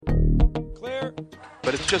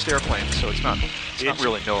but it's just airplanes, so it's not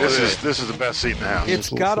really noise. This is the best seat in the house. It's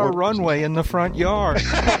got a runway in the front yard.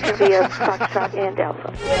 Via Foxtrot and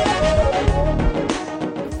Alpha.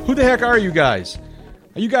 Who the heck are you guys?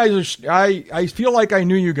 You guys are. I feel like I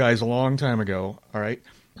knew you guys a long time ago. All right,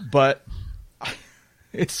 but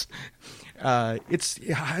it's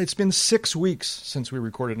been 6 weeks since we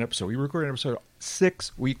recorded an episode. We recorded an episode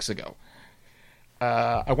 6 weeks ago.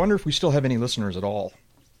 I wonder if we still have any listeners at all.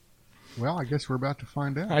 Well, I guess we're about to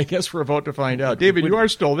find out. David, you are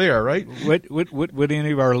still there, right? Would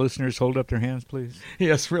any of our listeners hold up their hands, please?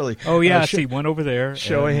 Yes, really. Oh, yeah, I see one over there.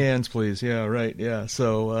 Show of hands, please. Yeah, right. Yeah.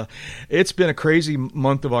 So it's been a crazy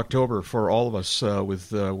month of October for all of us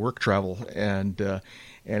with work travel, and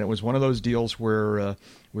it was one of those deals where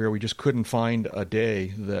we just couldn't find a day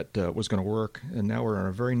that was going to work, and now we're on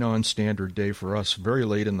a very non-standard day for us, very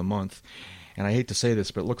late in the month. And I hate to say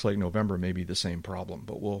this, but it looks like November may be the same problem.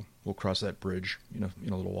 But we'll cross that bridge in a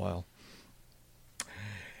little while.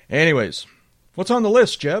 Anyways, what's on the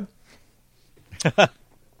list, Jeb?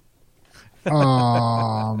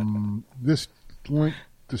 This link,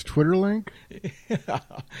 this Twitter link.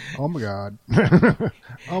 Oh my God!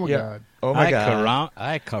 Oh my God! Oh my God!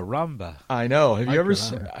 Ay caramba! I know. Have you ever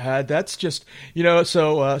had? That's just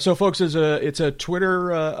So folks, it's a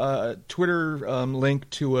Twitter link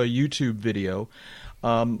to a YouTube video.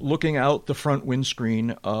 Looking out the front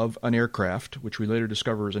windscreen of an aircraft, which we later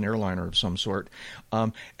discover is an airliner of some sort.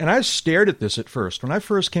 And I stared at this at first. When I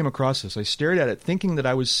first came across this, I stared at it thinking that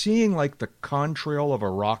I was seeing like the contrail of a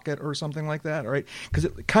rocket or something like that, right? Because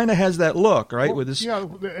it kind of has that look, right? Well, with this. Yeah,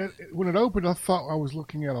 when it opened, I thought I was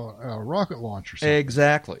looking at a rocket launch or something.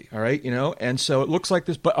 Exactly, all right, and so it looks like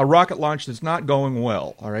this, but a rocket launch that's not going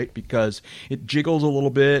well, all right, because it jiggles a little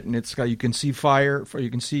bit, and you can see fire,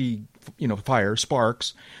 fire,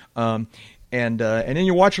 sparks, and then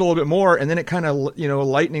you watch it a little bit more, and then it kind of,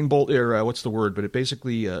 lightning bolt, or what's the word, but it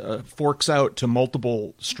basically forks out to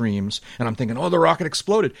multiple streams, and I'm thinking, oh, the rocket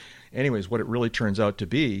exploded. Anyways, what it really turns out to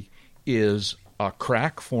be is a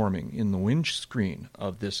crack forming in the windscreen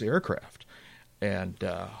of this aircraft, and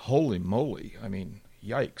holy moly, I mean,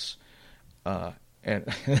 yikes. And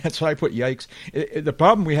that's why I put yikes. The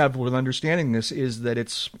problem we have with understanding this is that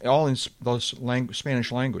it's all in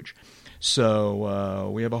Spanish language.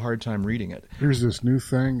 So we have a hard time reading it. Here's this new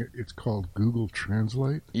thing. It's called Google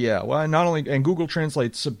Translate. Yeah, well, and Google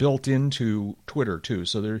Translate's built into Twitter too.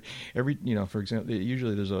 So for example,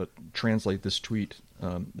 usually there's a translate this tweet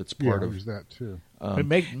that's part of. There's that too. It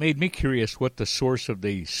made me curious what the source of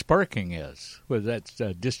the sparking is. Was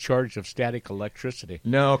that discharge of static electricity?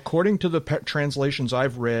 No, according to the translations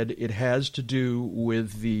I've read, it has to do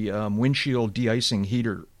with the windshield de-icing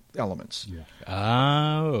heater elements. Yeah.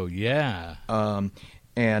 Oh, yeah.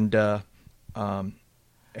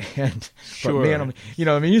 Sure. But man,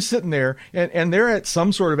 you're sitting there, and they're at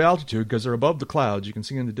some sort of altitude because they're above the clouds. You can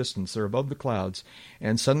see in the distance they're above the clouds,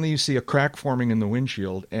 and suddenly you see a crack forming in the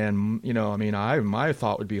windshield. And my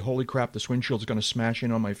thought would be, holy crap, this windshield's going to smash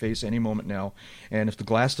in on my face any moment now. And if the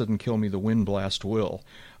glass doesn't kill me, the wind blast will.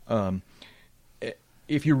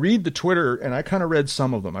 If you read the Twitter, and I kind of read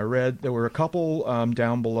some of them. There were a couple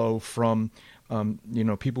down below from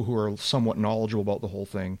people who are somewhat knowledgeable about the whole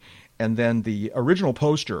thing. And then the original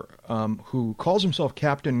poster, who calls himself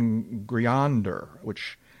Captain Griander,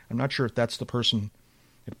 which I'm not sure if that's the person.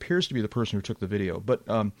 It appears to be the person who took the video. But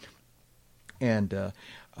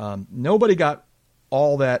nobody got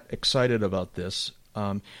all that excited about this.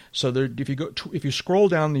 If you scroll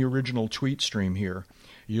down the original tweet stream here,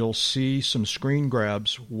 you'll see some screen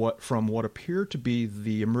grabs from what appear to be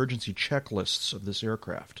the emergency checklists of this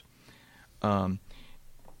aircraft.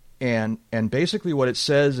 And basically what it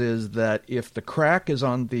says is that if the crack is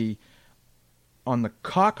on the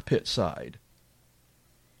cockpit side,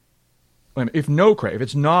 if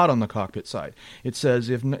it's not on the cockpit side, it says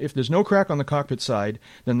if there's no crack on the cockpit side,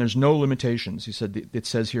 then there's no limitations. He said it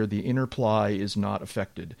says here the inner ply is not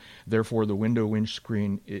affected. Therefore, the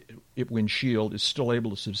windshield is still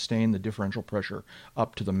able to sustain the differential pressure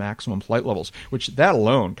up to the maximum flight levels. Which that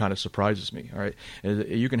alone kind of surprises me. All right,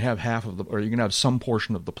 you can have you can have some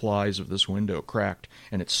portion of the plies of this window cracked,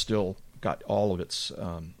 and it's still got all of its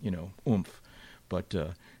oomph,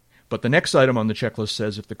 But the next item on the checklist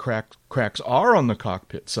says if the cracks are on the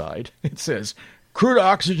cockpit side, it says crude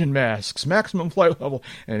oxygen masks, maximum flight level,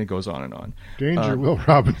 and it goes on and on. Danger, Will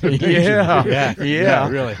Robinson. Danger. Yeah,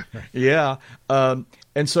 really. Yeah.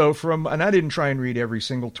 And so and I didn't try and read every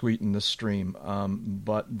single tweet in this stream,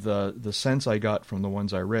 but the sense I got from the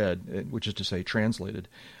ones I read, which is to say translated,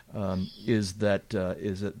 is that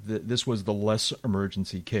this was the less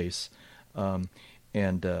emergency case,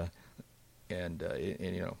 and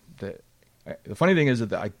the funny thing is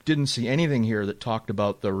that I didn't see anything here that talked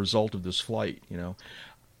about the result of this flight.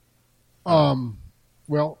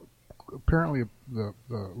 Well, apparently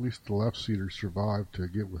at least the left seater survived to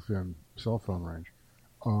get within cell phone range.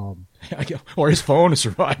 Or his phone has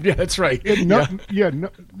survived. Yeah, that's right.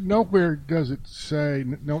 Nowhere does it say,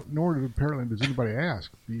 nor apparently does anybody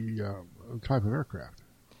ask the type of aircraft.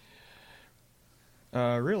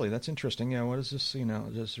 Really, that's interesting. Yeah, what is this?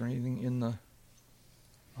 Is there anything in the?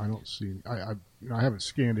 I don't see. I haven't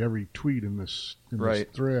scanned every tweet in this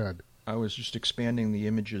thread. I was just expanding the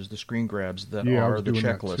images, the screen grabs that I are was the doing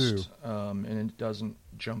that checklist, too. And it doesn't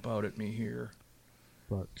jump out at me here.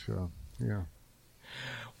 But yeah.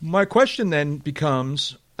 My question then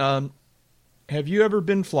becomes: have you ever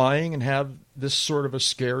been flying and have this sort of a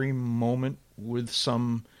scary moment with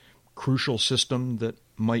some crucial system that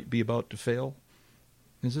might be about to fail?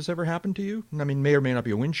 Has this ever happened to you? I mean, may or may not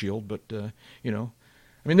be a windshield, but I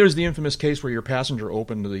mean, there's the infamous case where your passenger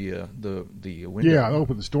opened the window. Yeah,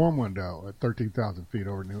 opened the storm window at 13,000 feet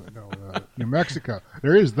over New Mexico.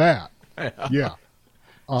 There is that. Yeah.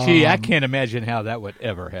 Gee, I can't imagine how that would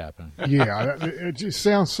ever happen. Yeah, it just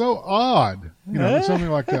sounds so odd. That something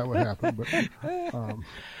like that would happen. But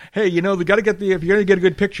hey, if you're going to get a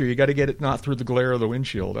good picture, you got to get it not through the glare of the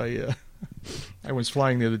windshield. I was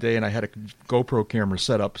flying the other day and I had a GoPro camera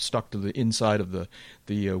set up, stuck to the inside of the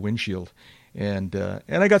windshield. And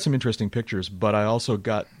I got some interesting pictures, but I also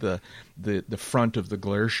got the front of the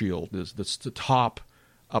glare shield. That's the top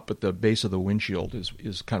up at the base of the windshield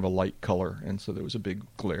is kind of a light color, and so there was a big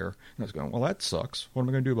glare. And I was going, well, that sucks. What am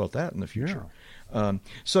I going to do about that in the future? Yeah.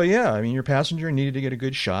 I mean, your passenger needed to get a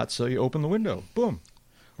good shot, so you open the window, boom,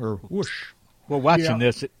 or whoosh. Well, watching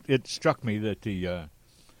this, it struck me that the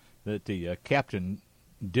captain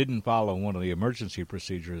didn't follow one of the emergency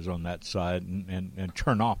procedures on that side and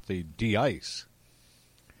turn off the de-ice.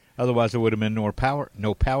 Otherwise, there would have been no power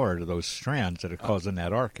to those strands that are causing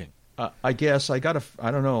that arcing. I guess I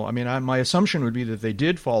don't know. I mean, my assumption would be that they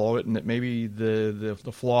did follow it and that maybe the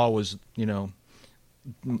flaw was,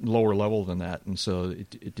 lower level than that, and so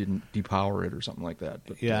it didn't depower it or something like that.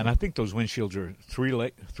 But, and I think those windshields are three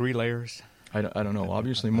layers. I don't know.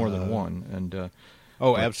 Obviously more than one. And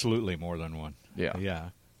absolutely more than one. Yeah.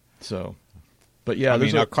 So, but yeah,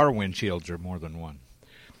 our car windshields are more than one.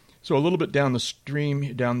 So a little bit down the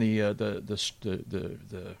stream, down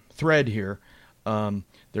the thread here,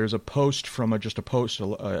 there's a post from a Twitter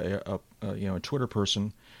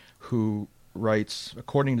person who writes,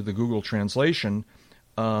 according to the Google translation,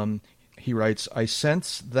 he writes, "I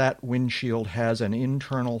sense that windshield has an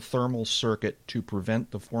internal thermal circuit to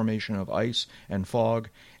prevent the formation of ice and fog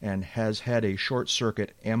and has had a short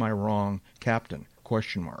circuit. Am I wrong, Captain?" ?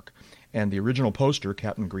 And the original poster,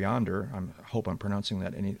 Captain Griander, I hope I'm pronouncing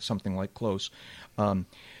that something like close,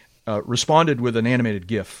 responded with an animated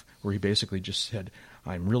GIF where he basically just said,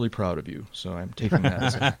 "I'm really proud of you." So I'm taking that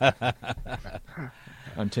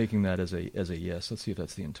as a yes. Let's see if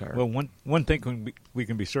that's the entire. Well, one thing we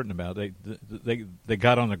can be certain about, they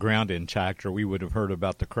got on the ground intact, or we would have heard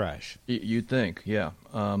about the crash. You'd think, yeah,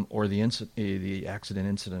 or the accident,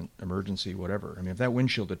 incident, emergency, whatever. I mean, if that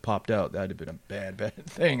windshield had popped out, that'd have been a bad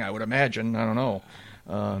thing, I would imagine. I don't know.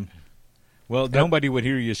 Well, nobody would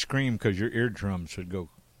hear you scream because your eardrums would go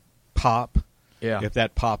pop. Yeah. If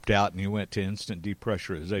that popped out and you went to instant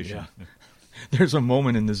depressurization. Yeah. There's a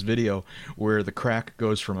moment in this video where the crack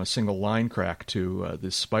goes from a single line crack to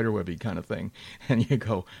this spiderwebby kind of thing, and you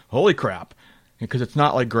go, "Holy crap!" Because it's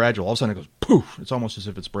not like gradual. All of a sudden it goes poof. It's almost as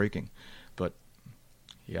if it's breaking. But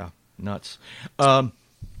yeah, nuts. Dump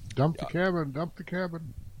the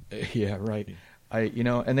cabin. Yeah, right.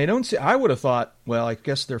 And they don't see. I would have thought, well, I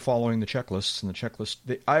guess they're following the checklists, and the checklist.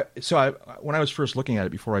 When I was first looking at it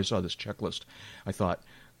before I saw this checklist, I thought,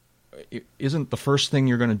 isn't the first thing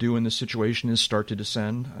you're going to do in this situation is start to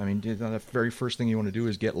descend? I mean, the very first thing you want to do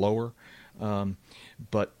is get lower.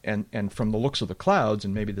 But from the looks of the clouds,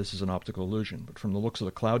 and maybe this is an optical illusion, but from the looks of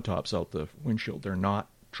the cloud tops out the windshield, they're not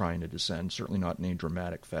trying to descend. Certainly not in a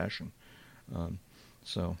dramatic fashion.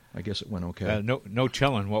 So I guess it went okay. No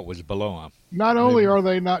telling what was below them. Not only are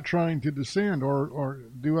they not trying to descend or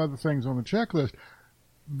do other things on the checklist,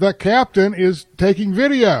 the captain is taking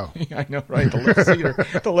video. I know, right?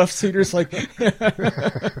 The left seater's like.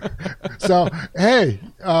 So, hey,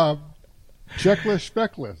 checklist,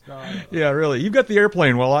 specklist. Yeah, really. You've got the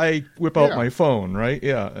airplane while I whip out my phone, right?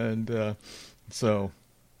 Yeah, and so.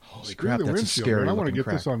 Holy crap, that's a scary looking crack. I want to get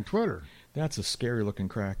this on Twitter. That's a scary looking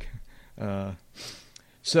crack.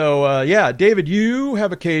 So, yeah, David, you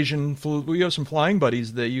have we have some flying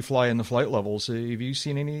buddies that you fly in the flight levels. Have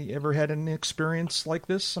you ever had an experience like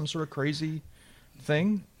this? Some sort of crazy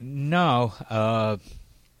thing? No. I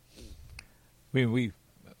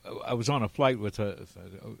was on a flight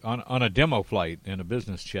on a demo flight in a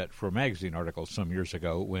business jet for a magazine article some years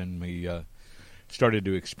ago when we started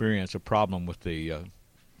to experience a problem with the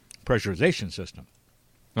pressurization system.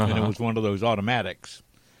 And it was one of those automatics.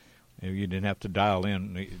 You didn't have to dial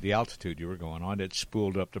in the altitude you were going on. It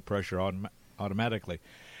spooled up the pressure automatically.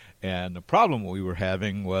 And the problem we were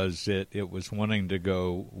having was it was wanting to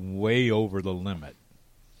go way over the limit.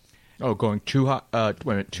 Oh, going too high,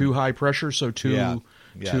 too high pressure, so too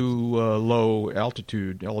low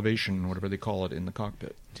altitude, elevation, whatever they call it in the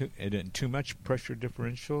cockpit. Too much pressure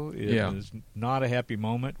differential. It was not a happy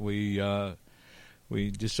moment. We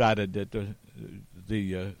decided that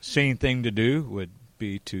the sane thing to do would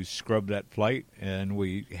be to scrub that flight, and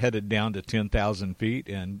we headed down to 10,000 feet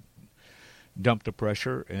and dumped the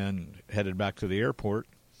pressure and headed back to the airport.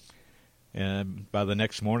 And by the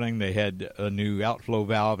next morning, they had a new outflow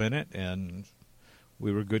valve in it, and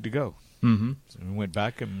we were good to go. Mm-hmm. So we went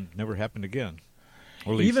back, and it never happened again.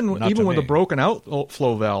 Even with a broken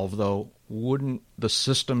outflow valve, though, wouldn't the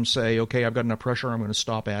system say, "Okay, I've got enough pressure. I'm going to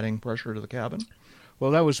stop adding pressure to the cabin"? Well,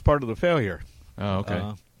 that was part of the failure. Oh, okay.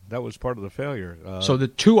 That was part of the failure. So the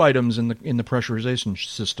two items in the pressurization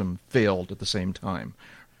system failed at the same time.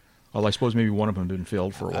 Well, I suppose maybe one of them had been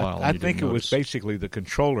failed for a while. I think it was basically the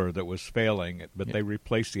controller that was failing, but they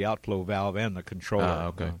replaced the outflow valve and the controller.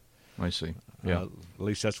 Okay. I see. Yeah. At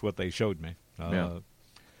least that's what they showed me. Yeah.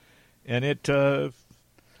 And I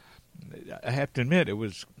have to admit, it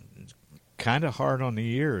was kind of hard on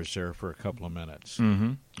the ears there for a couple of minutes.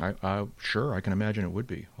 Mm-hmm. Sure, I can imagine it would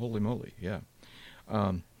be. Holy moly, yeah.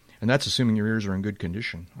 And that's assuming your ears are in good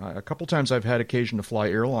condition. A couple times I've had occasion to fly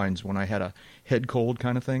airlines when I had a head cold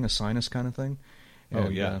kind of thing, a sinus kind of thing.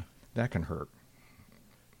 And, that can hurt.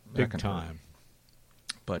 Big time.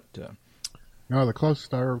 But no, the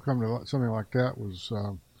closest I ever come to something like that was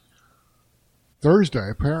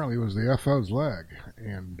Thursday. Apparently, it was the FO's leg,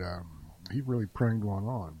 and he really pranged one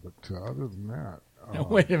on. But other than that,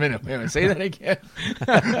 wait a minute. Say that again.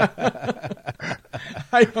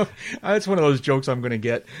 That's one of those jokes I'm going to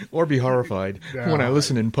get or be horrified when I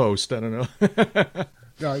listen in post. I don't know.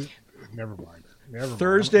 No, never mind.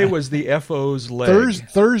 Thursday was the FO's leg.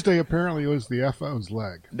 Thursday apparently was the FO's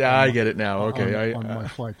leg. I get it now. Okay, on my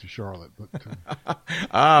flight to Charlotte. But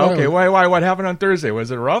okay. Why? What happened on Thursday?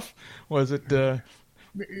 Was it rough? Was it?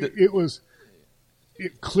 It was.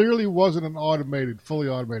 It clearly wasn't an fully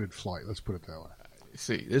automated flight. Let's put it that way.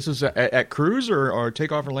 See, this is at cruise or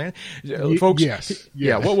takeoff or land, folks. Yes.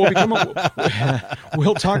 Yeah. Well,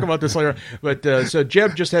 we'll talk about this later. But so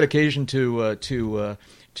Jeb just had occasion to put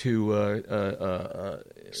himself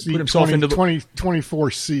into the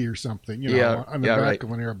 24C or something. On the back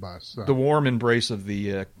of an Airbus. So. The warm embrace of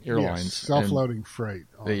the airlines. Yes, self-loading freight.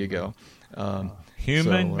 There you go.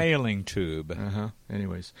 Human mailing tube.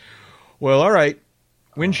 Anyways, well, all right.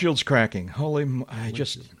 Windshield's cracking.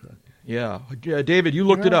 Yeah. David, you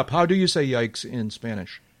looked it up. How do you say yikes in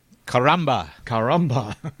Spanish? Caramba.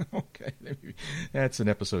 Caramba. Okay. That's an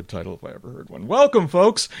episode title if I ever heard one. Welcome,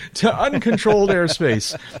 folks, to Uncontrolled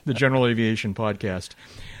Airspace, the General Aviation Podcast.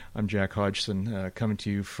 I'm Jack Hodgson, coming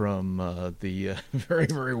to you from the very,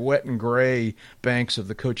 very wet and gray banks of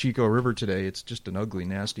the Cochico River today. It's just an ugly,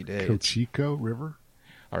 nasty day. Cochico River?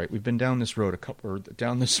 All right, we've been down this road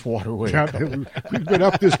down this waterway. We've been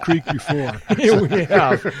up this creek before. We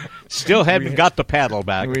have. Still haven't got the paddle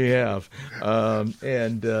back. We have,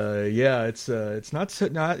 it's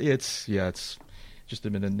just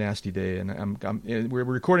been a nasty day, and we're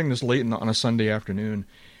recording this late on a Sunday afternoon.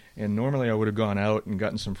 And normally I would have gone out and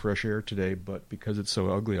gotten some fresh air today, but because it's so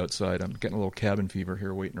ugly outside, I'm getting a little cabin fever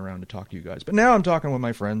here waiting around to talk to you guys. But now I'm talking with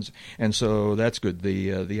my friends, and so that's good.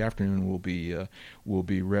 The afternoon will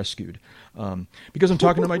be rescued. Because I'm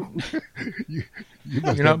talking to my...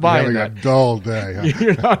 You're not buying that. A dull day. Huh?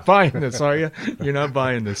 You're not buying this, are you? You're not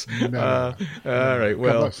buying this. No. All right,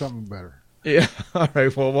 well... something better. Yeah. All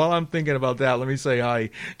right. Well, while I'm thinking about that, let me say hi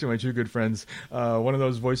to my two good friends. One of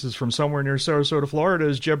those voices from somewhere near Sarasota, Florida,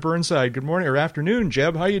 is Jeb Burnside. Good morning or afternoon,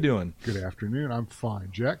 Jeb. How you doing? Good afternoon. I'm fine,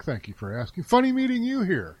 Jack. Thank you for asking. Funny meeting you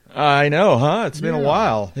here. I know, huh? It's been a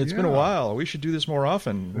while. It's been a while. We should do this more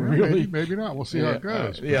often. Well, really? Maybe not. We'll see how it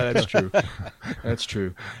goes. Yeah, that's true. That's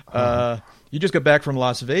true. You just got back from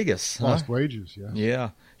Las Vegas. Lost wages. Yeah.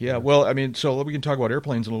 Yeah. Well, I mean, so we can talk about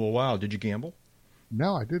airplanes in a little while. Did you gamble?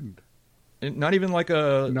 No, I didn't. Not even like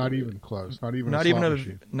a... Not even close. Not even a slot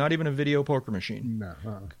machine. Not even a video poker machine. No.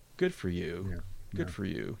 Good for you. Yeah. Good for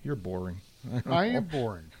you. You're boring. I am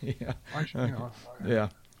boring. Yeah. Yeah.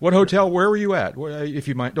 What hotel? Where were you at? If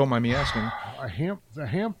you don't mind me asking. The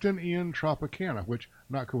Hampton Inn Tropicana, which,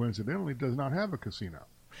 not coincidentally, does not have a casino.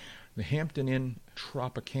 The Hampton Inn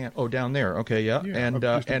Tropicana. Oh, down there. Okay, yeah.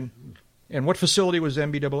 Yeah, And what facility was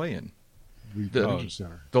MBAA in? The Convention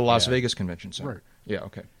Center. The Las Vegas Convention Center. Right. Yeah.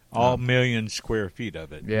 Okay. All million square feet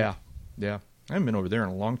of it. Yeah. Yeah. I haven't been over there in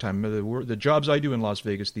a long time. The jobs I do in Las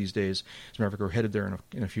Vegas these days, as a matter of fact, we're headed there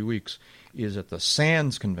in a few weeks, is at the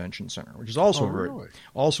Sands Convention Center, which is also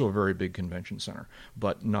a very big convention center,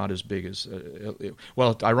 but not as big as.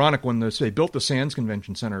 Well, it's ironic when they built the Sands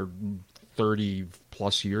Convention Center 30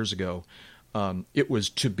 plus years ago. It was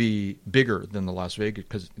to be bigger than the Las Vegas,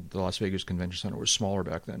 because the Las Vegas Convention Center was smaller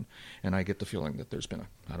back then. And I get the feeling that there's been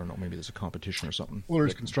I don't know, maybe there's a competition or something. Well,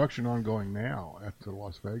 there's construction ongoing now at the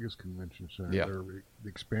Las Vegas Convention Center. Yeah. They're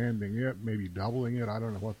expanding it, maybe doubling it. I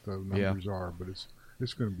don't know what the numbers are, but it's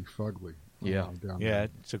going to be fugly. Down there.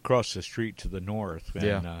 It's across the street to the north.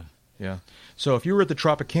 And, yeah. So if you were at the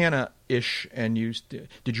Tropicana-ish and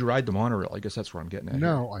did you ride the monorail? I guess that's where I'm getting at.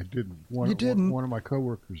 No, I didn't. You didn't? One of my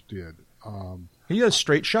coworkers did. He has a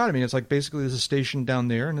straight shot. I mean, it's like basically there's a station down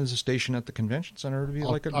there and there's a station at the convention center.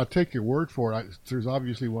 I'll take your word for it. There's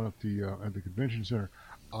obviously one at the convention center.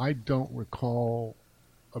 I don't recall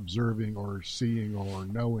observing or seeing or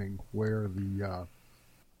knowing where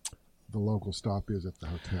the local stop is at the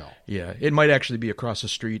hotel. Yeah, it might actually be across the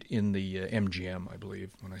street in the MGM, I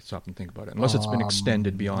believe, when I stop and think about it. Unless it's been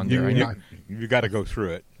extended beyond there. You got to go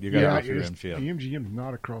through it. You got to go through MGM. The MGM is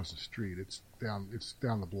not across the street. It's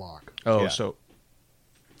down the block. Oh, so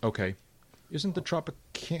okay. Isn't the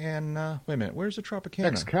Tropicana? Wait a minute. Where's the Tropicana?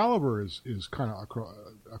 Excalibur is kind of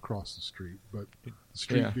across the street, but the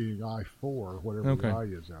street being I-4, whatever the I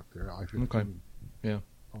is out there, I-15. Okay. Yeah.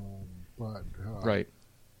 Right.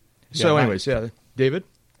 So, anyways, David?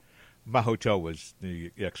 My hotel was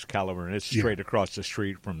the Excalibur, and it's straight across the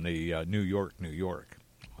street from the New York.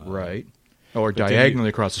 Right. Or diagonally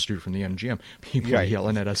across the street from the MGM. People are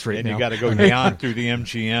yelling at us right now. And you got to go down through the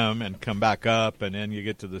MGM and come back up, and then you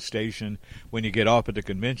get to the station. When you get off at the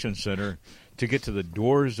convention center, to get to the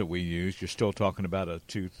doors that we used, you're still talking about a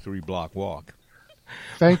 2-3 block walk.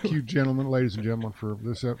 Thank you, ladies and gentlemen, for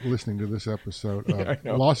listening to this episode of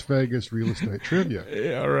Las Vegas Real Estate Trivia.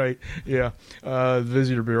 Yeah, right. Yeah.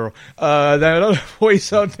 Visitor Bureau. That other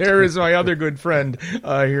voice out there is my other good friend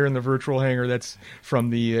here in the virtual hangar. That's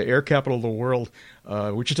from the air capital of the world,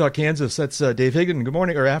 Wichita, Kansas. That's Dave Higgin. Good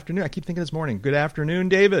morning or afternoon. I keep thinking it's morning. Good afternoon,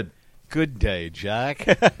 David. Good day, Jack.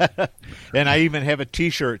 And I even have a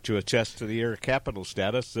T-shirt to attest to the air capital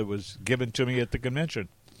status that was given to me at the convention.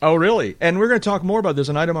 Oh, really? And we're going to talk more about this.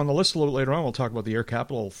 An item on the list a little bit later on. We'll talk about the air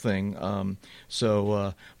capital thing.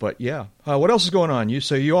 But yeah, what else is going on?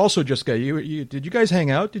 You also just got did you guys hang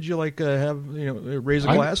out? Did you have raise a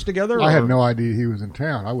glass together? I had no idea he was in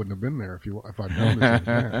town. I wouldn't have been there if I'd known he was in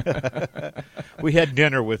town. We had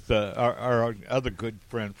dinner with our other good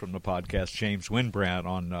friend from the podcast, James Winbrand,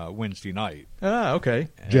 on Wednesday night. Ah, okay.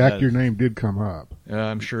 Jack, your name did come up.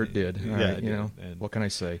 I'm sure it did. All right, what can I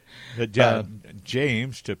say?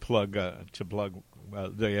 James, to plug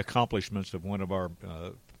the accomplishments of one of our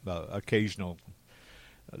occasional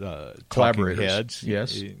collaborators. Heads.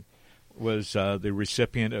 Yes, he was the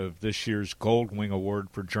recipient of this year's Gold Wing Award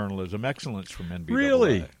for Journalism Excellence from NBAA.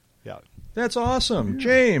 Really? Yeah. That's awesome,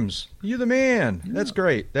 James. You the man. Yeah. That's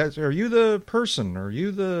great. Are you the person? Are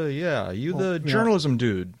you the journalism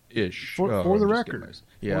dude ish? For the record.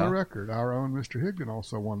 Yeah. For the record, our own Mr. Higdon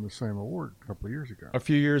also won the same award a couple of years ago. A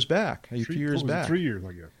few years back. 3 years back. 3 years,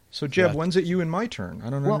 I guess. So, Jeb, when's it you and my turn?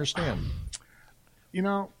 I don't understand.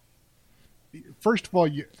 First of all,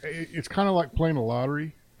 it's kind of like playing a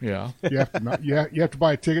lottery. Yeah. You have to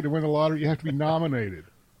buy a ticket to win the lottery. You have to be nominated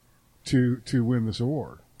to win this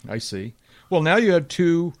award. I see. Well, now you have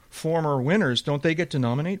two former winners. Don't they get to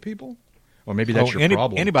nominate people? Or maybe that's your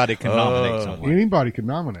problem. Anybody can nominate someone. Anybody can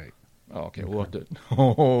nominate. Oh, okay, we'll have to.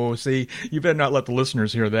 Oh, see, you better not let the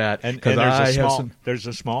listeners hear that. And there's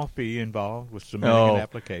a small fee involved with submitting an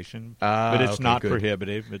application, but it's not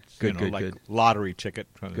prohibitive. It's good. Lottery ticket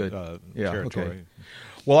territory. Okay.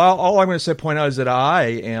 Well, all I'm going to point out is that I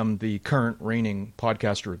am the current reigning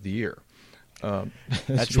podcaster of the year.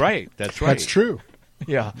 That's right. That's true.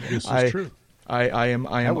 Yeah, this is true. I am.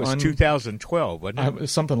 That was 2012, wasn't it?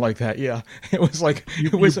 Something like that. Yeah, it was like you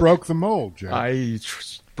broke the mold, Jack. I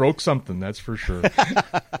broke something. That's for sure.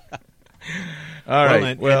 All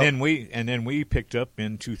right. And then we picked up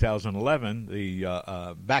in 2011 the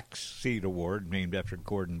Backseat Award, named after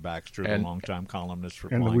Gordon Baxter, the longtime columnist for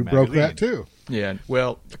and Flying we broke Magazine. that too. Yeah.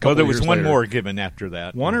 Well, there was one more given after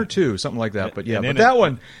that. One or two, something like that. But yeah, And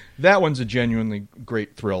but that one's a genuinely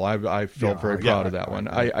great thrill. I felt very proud of that one.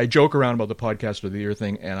 I joke around about the Podcast of the Year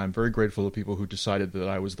thing, and I'm very grateful to people who decided that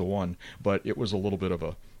I was the one. But it was a little bit of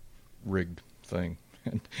a rigged thing,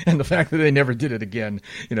 and the fact that they never did it again.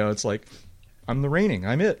 It's like, I'm the reigning.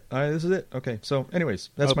 I'm it. This is it. Okay. So, anyways,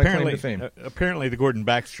 that's my claim to fame. Apparently, the Gordon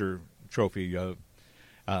Baxter Trophy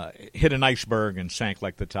hit an iceberg and sank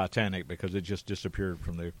like the Titanic because it just disappeared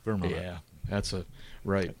from the firmament. Yeah, that's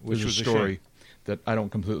which was a a story that I don't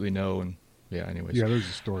completely know. And yeah, anyways. Yeah, there's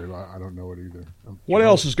a story, but I don't know it either. What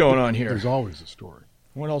else is going on here? There's always a story.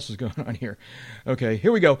 What else is going on here? Okay,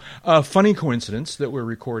 here we go. Funny coincidence that we're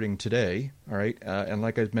recording today, all right? And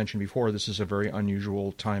like I mentioned before, this is a very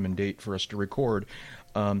unusual time and date for us to record.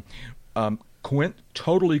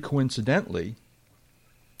 Totally coincidentally,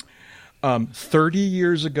 30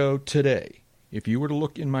 years ago today, if you were to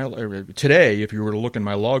look in my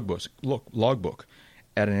logbook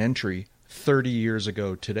at an entry 30 years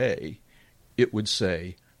ago today, it would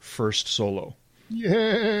say first solo.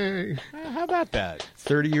 Yay! How about that?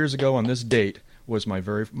 30 years ago on this date was my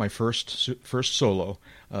first solo.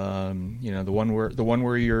 The one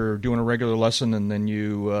where you're doing a regular lesson and then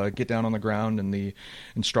you get down on the ground and the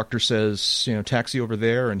instructor says, taxi over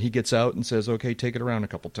there, and he gets out and says, okay, take it around a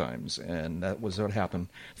couple times, and that was what happened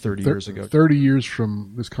 30 years ago. 30 years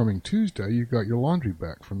from this coming Tuesday, you got your laundry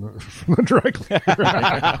back from the dry cleaner.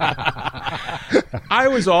 I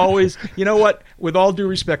was always, with all due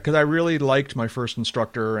respect, because I really liked my first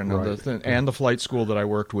instructor and the flight school that I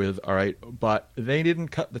worked with, all right, but they didn't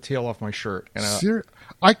cut the tail off my shirt. And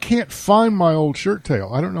I can't find my old shirt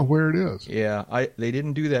tail. I don't know where it is. Yeah, they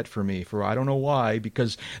didn't do that for me. I don't know why,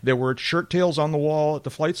 because there were shirt tails on the wall at the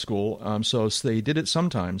flight school, so they did it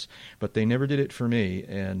sometimes, but they never did it for me.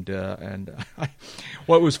 And it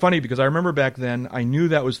was funny because I remember back then I knew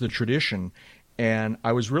that was the tradition. And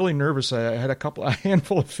I was really nervous. I had a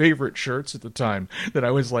handful of favorite shirts at the time that I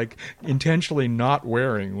was like intentionally not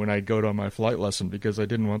wearing when I'd go to my flight lesson because I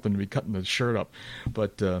didn't want them to be cutting the shirt up.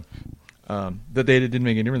 But that they didn't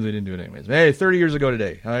make any difference. They didn't do it anyways. Hey, 30 years ago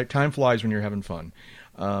today. All right, time flies when you're having fun.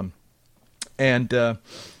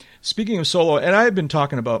 Speaking of solo, and I've been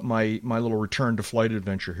talking about my little return to flight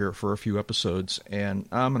adventure here for a few episodes, and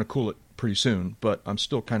I'm going to cool it pretty soon, but I'm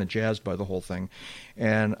still kind of jazzed by the whole thing.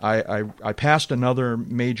 And I passed another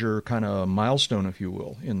major kind of milestone, if you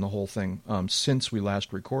will, in the whole thing since we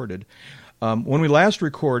last recorded. When we last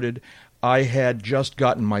recorded, I had just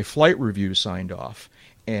gotten my flight review signed off,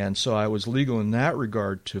 and so I was legal in that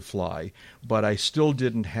regard to fly, but I still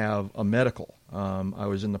didn't have a medical. I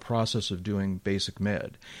was in the process of doing basic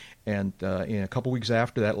med. And in a couple weeks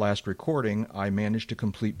after that last recording, I managed to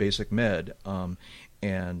complete basic med.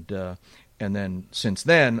 And then since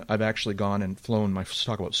then, I've actually gone and flown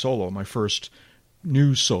talk about solo, my first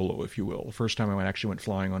new solo, if you will. The first time I actually went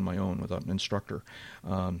flying on my own without an instructor.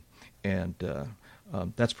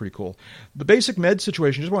 That's pretty cool. The basic med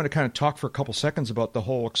situation, just wanted to kind of talk for a couple seconds about the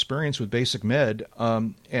whole experience with basic med.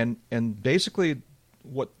 And basically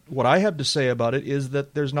what I have to say about it is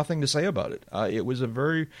that there's nothing to say about it. It was a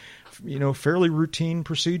very, fairly routine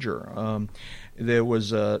procedure. There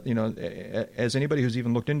was, as anybody who's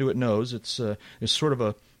even looked into it knows, it's sort of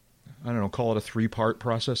call it a 3-part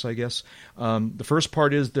process, I guess. The first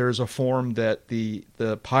part is there's a form that the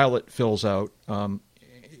pilot fills out,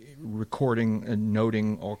 recording and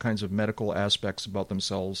noting all kinds of medical aspects about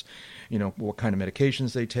themselves, what kind of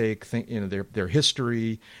medications they take, their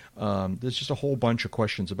history. There's just a whole bunch of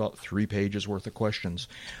questions, about 3 pages worth of questions.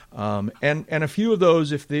 And a few of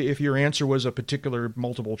those, if your answer was a particular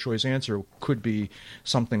multiple choice answer, could be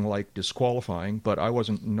something like disqualifying, but I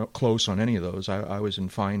wasn't close on any of those. I was in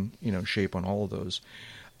fine, shape on all of those.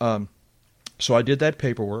 So I did that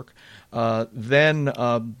paperwork. Then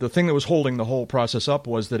the thing that was holding the whole process up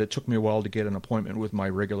was that it took me a while to get an appointment with my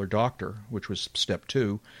regular doctor, which was step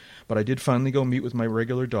 2. But I did finally go meet with my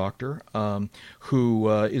regular doctor, who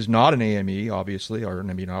is not an AME, obviously,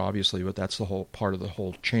 not obviously, but that's the whole part of the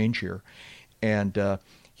whole change here. And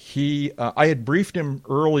I had briefed him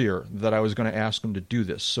earlier that I was going to ask him to do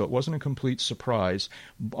this, so it wasn't a complete surprise.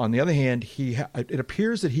 On the other hand, it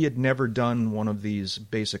appears that he had never done one of these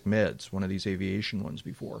basic meds, one of these aviation ones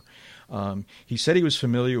before. He said he was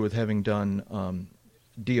familiar with having done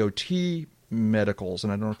DOT medicals,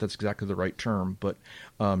 and I don't know if that's exactly the right term, but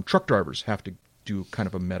truck drivers have to do kind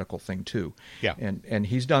of a medical thing too. Yeah. And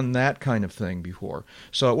he's done that kind of thing before.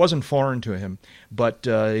 So it wasn't foreign to him. But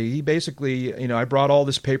he basically, I brought all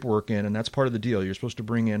this paperwork in, and that's part of the deal. You're supposed to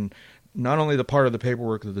bring in not only the part of the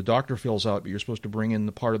paperwork that the doctor fills out, but you're supposed to bring in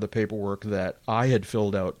the part of the paperwork that I had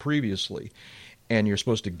filled out previously. And you're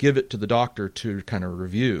supposed to give it to the doctor to kind of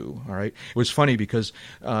review, all right? It was funny because,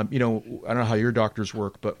 I don't know how your doctors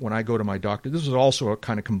work, but when I go to my doctor, this is also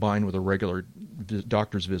kind of combined with a regular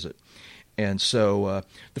doctor's visit. And so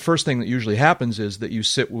the first thing that usually happens is that you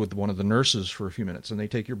sit with one of the nurses for a few minutes, and they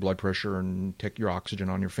take your blood pressure and take your oxygen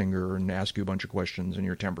on your finger and ask you a bunch of questions and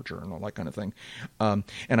your temperature and all that kind of thing. And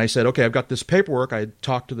I said, okay, I've got this paperwork. I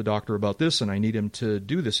talked to the doctor about this, and I need him to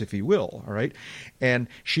do this if he will, all right? And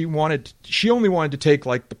she only wanted to take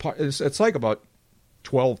like the part. It's like about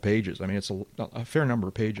 12 pages. I mean, it's a fair number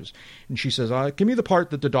of pages. And she says, give me the part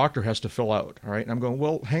that the doctor has to fill out. All right. And I'm going,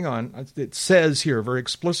 well, hang on. It says here very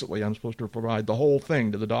explicitly I'm supposed to provide the whole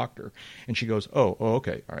thing to the doctor. And she goes, oh,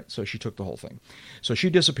 okay. All right. So she took the whole thing. So she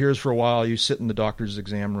disappears for a while. You sit in the doctor's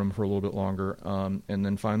exam room for a little bit longer. And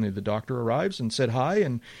then finally the doctor arrives and said hi.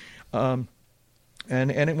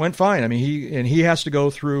 And it went fine. I mean, he has to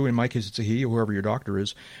go through, in my case it's a he, whoever your doctor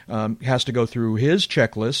is, has to go through his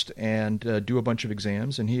checklist and do a bunch of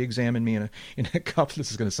exams. And he examined me in a couple.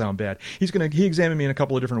 This is going to sound bad. He examined me in a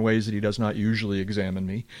couple of different ways that he does not usually examine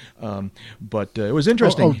me. But it was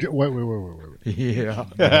interesting. Wait. Yeah.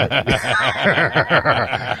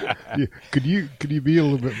 Could you be a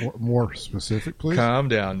little bit more specific, please? Calm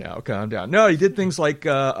down now. Calm down. No, he did things like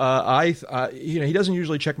he doesn't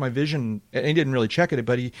usually check my vision, and he didn't really check it,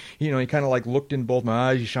 but he kind of like looked in both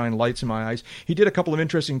my eyes. He shined lights in my eyes. He did a couple of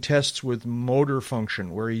interesting tests with motor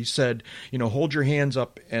function where he said, hold your hands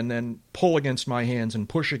up and then pull against my hands and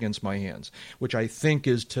push against my hands, which I think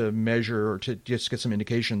is to measure or to just get some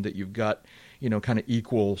indication that you've got, kind of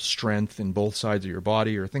equal strength in both sides of your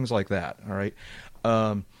body or things like that. All right.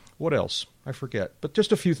 What else? I forget, but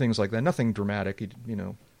just a few things like that. Nothing dramatic,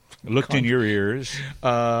 Looked in your ears.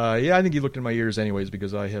 Yeah, I think he looked in my ears anyways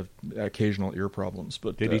because I have occasional ear problems.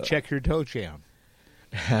 But did he check your toe jam?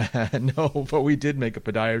 No, but we did make a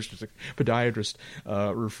podiatrist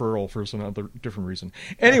referral for some other different reason.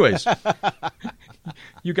 Anyways,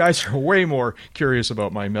 you guys are way more curious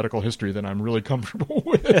about my medical history than I'm really comfortable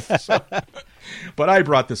with. So. But I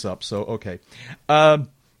brought this up, so okay.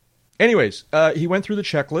 Anyways, he went through the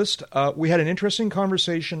checklist. We had an interesting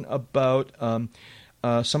conversation about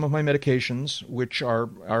some of my medications, which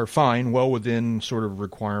are fine, well within sort of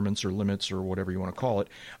requirements or limits or whatever you want to call it,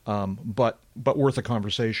 but worth a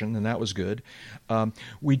conversation, and that was good.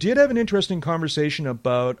 We did have an interesting conversation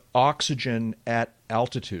about oxygen at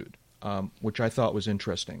altitude. Which I thought was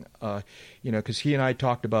interesting, because he and I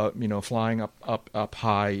talked about, flying up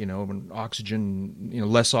high, and oxygen,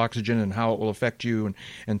 less oxygen and how it will affect you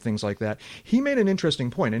and things like that. He made an interesting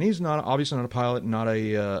point, and he's obviously not a pilot,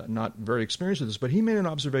 not very experienced with this, but he made an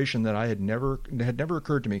observation that had never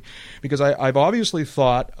occurred to me, because I've obviously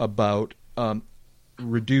thought about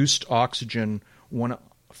reduced oxygen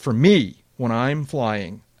for me when I'm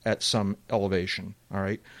flying at some elevation. All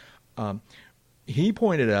right, he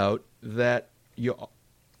pointed out that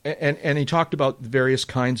and he talked about various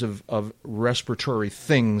kinds of respiratory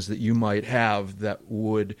things that you might have that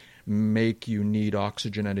would make you need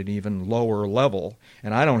oxygen at an even lower level,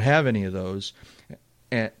 and I don't have any of those.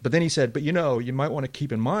 But then he said, but you might want to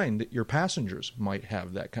keep in mind that your passengers might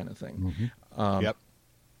have that kind of thing. Mm-hmm. Yep.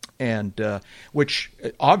 And which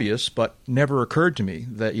obvious, but never occurred to me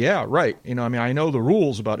that, yeah, right. I know the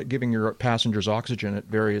rules about it, giving your passengers oxygen at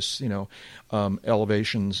various,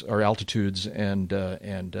 elevations or altitudes and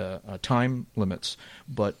time limits.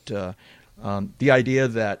 But the idea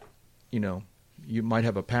that, you might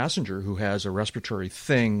have a passenger who has a respiratory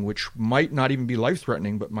thing which might not even be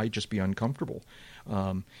life-threatening, but might just be uncomfortable.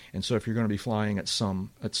 And so if you're going to be flying at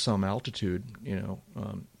some altitude,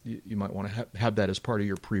 you might want to have that as part of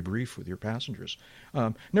your pre-brief with your passengers.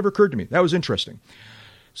 Never occurred to me. That was interesting.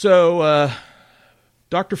 So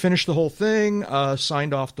doctor finished the whole thing,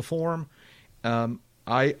 signed off the form.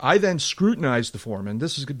 I then scrutinized the form, and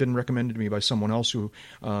this has been recommended to me by someone else who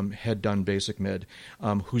had done basic med,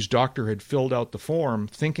 whose doctor had filled out the form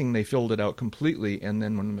thinking they filled it out completely, and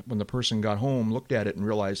then when the person got home, looked at it and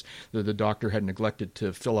realized that the doctor had neglected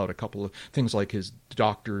to fill out a couple of things like his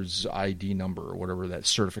doctor's ID number or whatever,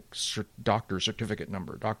 that doctor certificate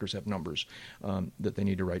number. Doctors have numbers that they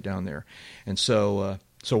need to write down there. And so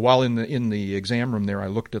while in the exam room there, I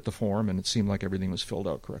looked at the form, and it seemed like everything was filled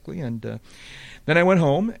out correctly. And then I went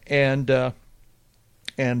home, and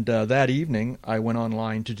that evening I went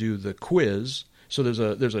online to do the quiz So there's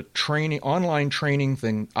a online training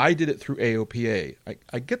thing. I did it through AOPA.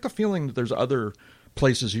 I get the feeling that there's other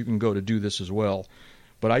places you can go to do this as well,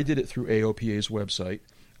 but I did it through AOPA's website.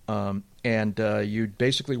 And you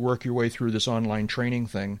basically work your way through this online training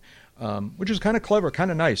thing, which is kind of clever,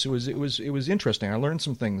 kind of nice. It was interesting. I learned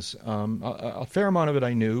some things. A fair amount of it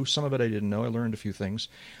I knew. Some of it I didn't know. I learned a few things.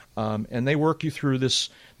 And they work you through this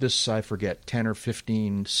I forget 10 or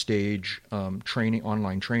 15 stage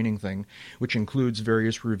online training thing, which includes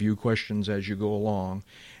various review questions as you go along.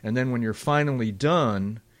 And then when you're finally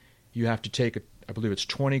done, you have to take I believe it's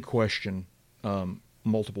 20 question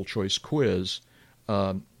multiple choice quiz.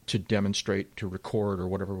 To demonstrate, to record, or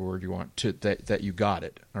whatever word you want, that you got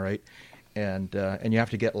it, all right? And you have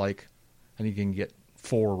to get I think you can get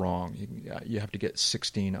 4 wrong. You have to get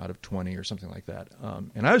 16 out of 20 or something like that.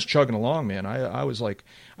 And I was chugging along, man. I was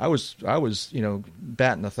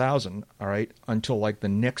batting 1,000, all right, until the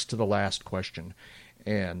next to the last question.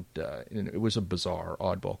 And it was a bizarre,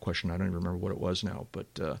 oddball question. I don't even remember what it was now, but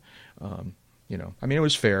it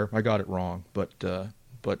was fair. I got it wrong, but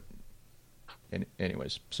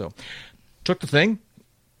anyways, so took the thing,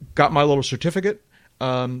 got my little certificate.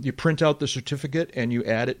 You print out the certificate and you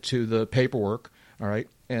add it to the paperwork. All right,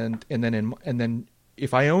 and then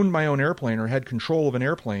if I owned my own airplane or had control of an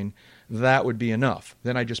airplane, that would be enough.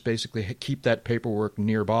 Then I just basically keep that paperwork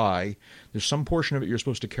nearby. There's some portion of it you're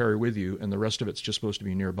supposed to carry with you, and the rest of it's just supposed to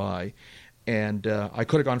be nearby. And I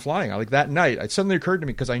could have gone flying. That night, it suddenly occurred to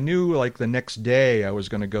me, because I knew the next day I was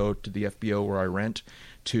going to go to the FBO where I rent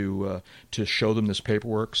to show them this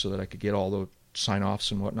paperwork so that I could get all the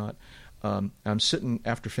sign-offs and whatnot. I'm sitting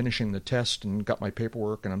after finishing the test and got my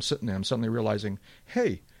paperwork, and I'm sitting there. I'm suddenly realizing,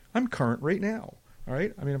 hey, I'm current right now. All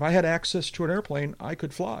right. I mean, if I had access to an airplane, I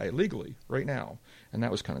could fly legally right now, and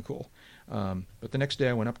that was kind of cool. But the next day,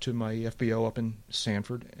 I went up to my FBO up in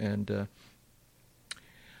Sanford, and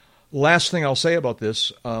last thing I'll say about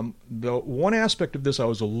this, the one aspect of this I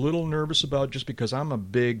was a little nervous about, just because I'm a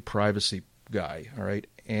big privacy guy. All right,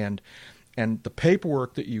 and the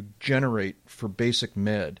paperwork that you generate for basic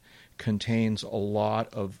med contains a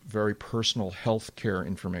lot of very personal health care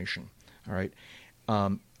information. All right,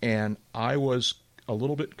 and I was a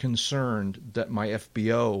little bit concerned that my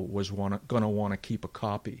FBO was going to want to keep a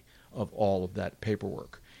copy of all of that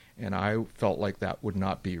paperwork, and I felt like that would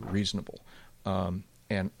not be reasonable. And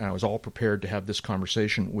I was all prepared to have this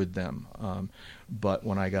conversation with them, but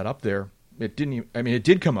when I got up there, it didn't. It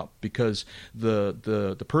did come up, because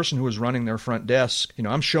the person who was running their front desk,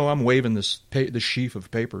 I'm waving this sheaf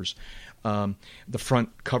of papers, the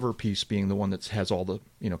front cover piece being the one that has all the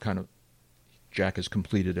kind of Jack has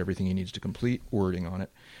completed everything he needs to complete wording on it,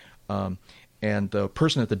 and the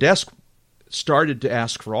person at the desk started to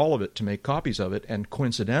ask for all of it to make copies of it, and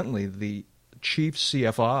coincidentally the chief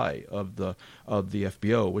CFI of the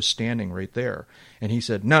FBO was standing right there, and he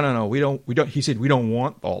said, "No, we don't." He said, "We don't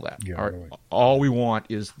want all that. Yeah, really. All we want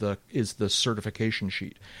is the certification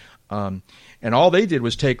sheet." And all they did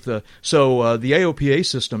was take the AOPA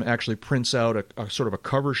system actually prints out a sort of a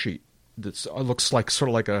cover sheet that looks like sort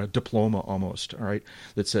of like a diploma almost. All right,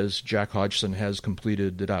 that says Jack Hodgson has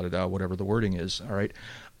completed whatever the wording is. All right,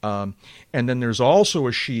 and then there's also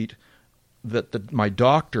a sheet that my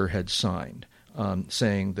doctor had signed,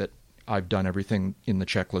 saying that I've done everything in the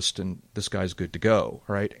checklist and this guy's good to go,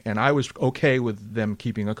 right? And I was okay with them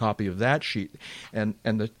keeping a copy of that sheet. And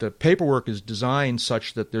the paperwork is designed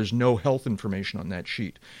such that there's no health information on that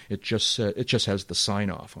sheet. It just has the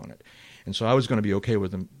sign-off on it. And so I was going to be okay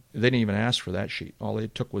with them. They didn't even ask for that sheet. All they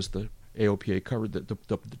took was the AOPA covered,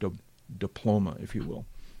 the diploma, if you will.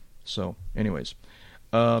 So anyways,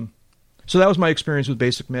 so that was my experience with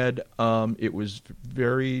Basic Med. It was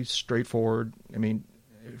very straightforward.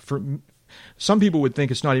 For some people would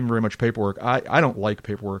think it's not even very much paperwork. I don't like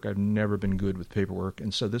paperwork. I've never been good with paperwork,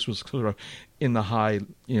 and so this was sort of in the high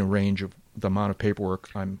range of the amount of paperwork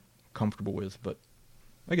I'm comfortable with. But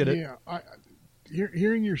I get it. Yeah,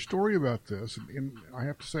 hearing your story about this, and I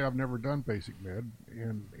have to say I've never done Basic Med,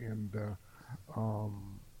 and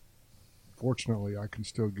fortunately I can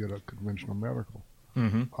still get a conventional medical.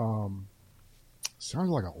 Mm-hmm. Sounds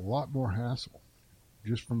like a lot more hassle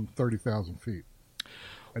just from 30,000 feet.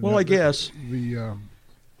 And well, I guess the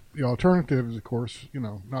alternative is, of course,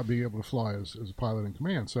 not being able to fly as a pilot in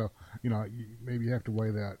command. So, maybe you have to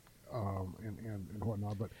weigh that and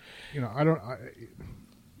whatnot. But,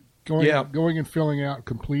 going and filling out,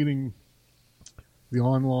 completing the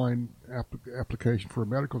online application for a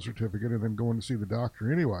medical certificate, and then going to see the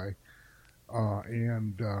doctor anyway,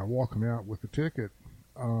 and walking out with the ticket.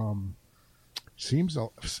 Seems,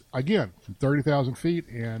 again, from 30,000 feet,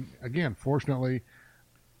 and again, fortunately,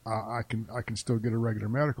 I can still get a regular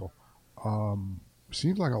medical.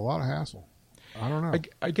 Seems like a lot of hassle. I don't know.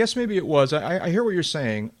 I guess maybe it was. I hear what you're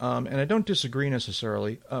saying, and I don't disagree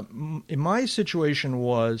necessarily. In my situation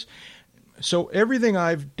was, so everything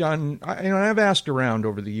I've done, I've asked around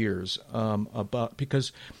over the years about,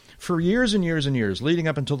 because for years and years and years, leading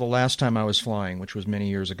up until the last time I was flying, which was many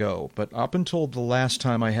years ago, but up until the last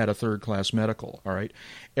time I had a third-class medical, all right,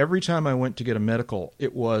 every time I went to get a medical,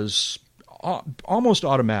 it was almost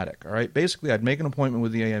automatic, all right? Basically, I'd make an appointment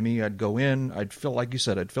with the AME. I'd go in. I'd fill, like you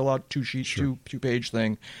said, I'd fill out two sheets, two-page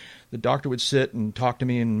thing. The doctor would sit and talk to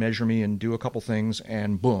me and measure me and do a couple things,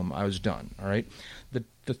 and boom, I was done, all right?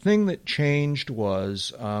 The thing that changed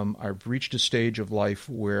was I've reached a stage of life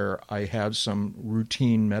where I have some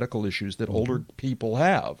routine medical issues that older people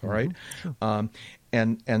have, all right?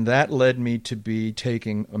 And that led me to be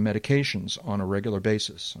taking medications on a regular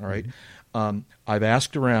basis, all right? I've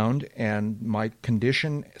asked around, and my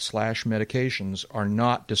condition / medications are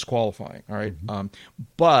not disqualifying, all right?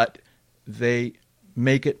 But they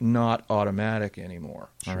make it not automatic anymore,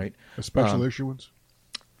 all right? A special issuance?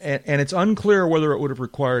 And it's unclear whether it would have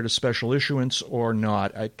required a special issuance or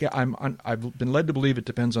not. I've been led to believe it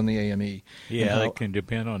depends on the AME. Yeah, it can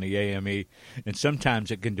depend on the AME, and sometimes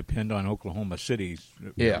it can depend on Oklahoma City's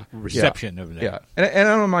reception of that. Yeah, and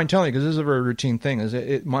I don't mind telling you, because this is a very routine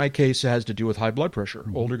thing. My case has to do with high blood pressure.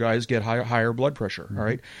 Older guys get higher blood pressure, all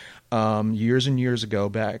right? Years and years ago,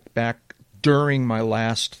 back during my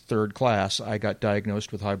last third class, I got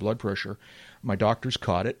diagnosed with high blood pressure. My doctors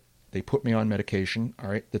caught it. They put me on medication, all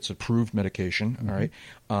right, that's approved medication, all right.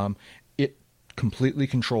 It completely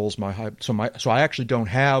controls my high. So I actually don't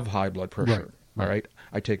have high blood pressure, all right.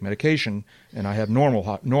 I take medication, and I have normal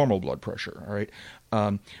blood pressure, all right.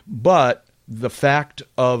 But the fact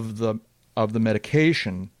of the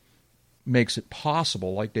medication makes it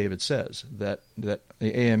possible, like David says, that the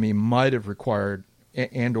AME might have required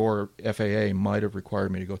and or FAA might have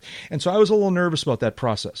required me to go. And so I was a little nervous about that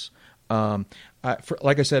process.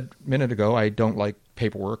 Like I said a minute ago, I don't like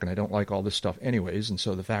paperwork, and I don't like all this stuff anyways, and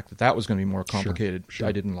so the fact that was going to be more complicated,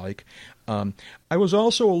 I didn't like. I was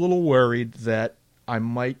also a little worried that I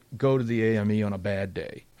might go to the AME on a bad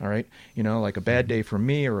day, all right? Like a bad day for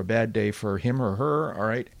me or a bad day for him or her, all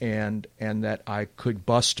right? And that I could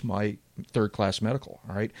bust my third-class medical,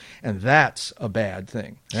 all right? And that's a bad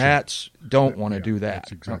thing. Don't want to do that.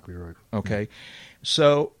 That's exactly right. Okay?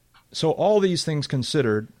 So all these things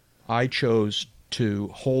considered, I chose to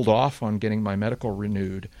hold off on getting my medical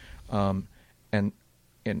renewed, and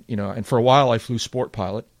for a while I flew Sport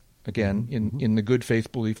Pilot, again in the good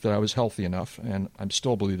faith belief that I was healthy enough, and I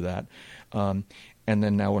still believe that. And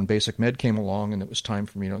then now when Basic Med came along, and it was time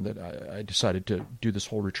for me, that I decided to do this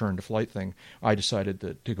whole return to flight thing, I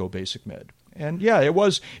decided to go Basic Med. And yeah, it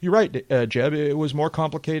was. You're right, Jeb. It was more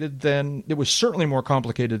complicated it was certainly more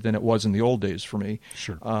complicated than it was in the old days for me.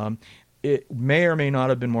 Sure. It may or may not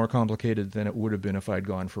have been more complicated than it would have been if I'd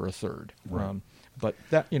gone for a third. Right. But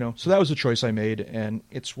that, so that was the choice I made, and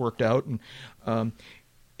it's worked out. And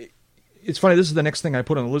it's funny. This is the next thing I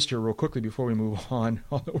put on the list here, real quickly, before we move on.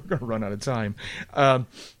 Although we're going to run out of time.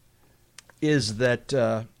 Is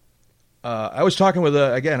that I was talking with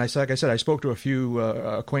again. Like I said, I spoke to a few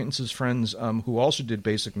acquaintances, friends who also did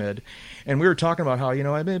Basic Med, and we were talking about how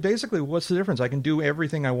basically, what's the difference? I can do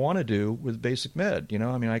everything I want to do with Basic Med.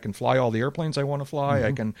 I can fly all the airplanes I want to fly.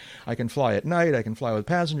 I can fly at night. I can fly with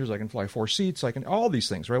passengers. I can fly 4 seats. I can all these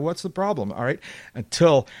things. Right? What's the problem? All right.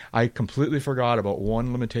 Until I completely forgot about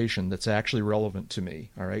one limitation that's actually relevant to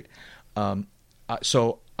me. All right.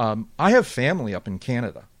 So I have family up in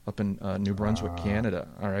Canada. Up in New Brunswick, Canada,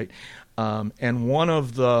 all right? And one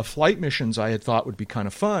of the flight missions I had thought would be kind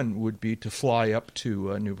of fun would be to fly up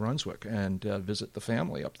to New Brunswick and visit the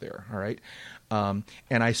family up there, all right? And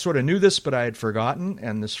I sort of knew this, but I had forgotten,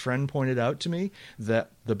 and this friend pointed out to me that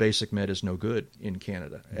the Basic Med is no good in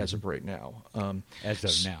Canada as of right now. As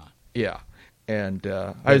of now. Yeah. And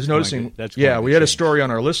I was noticing, we had a story on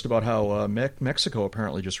our list about how Mexico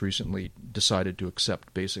apparently just recently decided to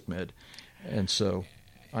accept Basic Med. And so...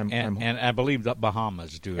 And I believe the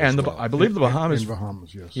Bahamas do as well. I believe the Bahamas. In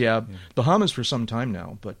Bahamas, yes. Yeah, Bahamas for some time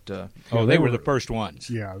now, but they were the first ones.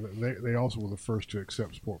 Yeah, they also were the first to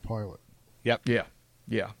accept Sport Pilot. Yep.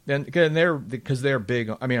 Yeah, and they're big.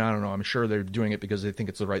 I mean, I don't know. I'm sure they're doing it because they think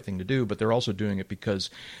it's the right thing to do, but they're also doing it because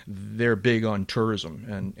they're big on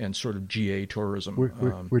tourism and sort of GA tourism,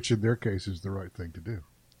 which in their case is the right thing to do.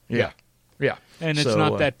 Yeah. And it's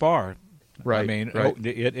not that far. Right. I mean, right.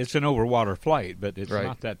 It's an overwater flight, but it's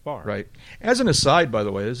not that far. Right. As an aside, by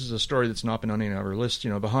the way, this is a story that's not been on any of our list.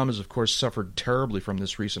 Bahamas, of course, suffered terribly from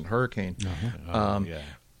this recent hurricane.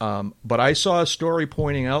 But I saw a story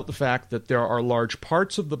pointing out the fact that there are large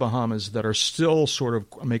parts of the Bahamas that are still sort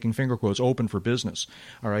of, making finger quotes, open for business.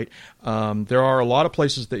 All right. There are a lot of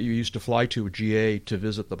places that you used to fly to GA to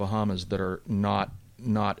visit the Bahamas that are not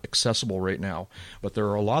accessible right now, but there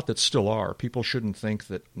are a lot that still are. People shouldn't think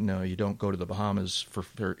that no, you don't go to the Bahamas for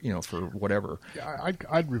whatever. Yeah,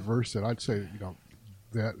 I'd reverse it. I'd say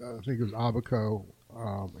that I think it was Abaco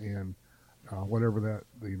and whatever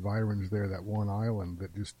the environment is there, that one island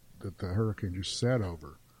that the hurricane just set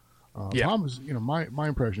over. Bahamas, my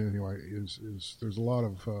impression anyway is there's a lot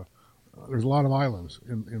of islands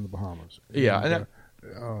in the Bahamas. Yeah,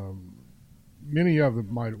 and many of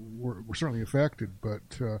them were certainly affected, but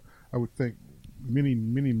I would think many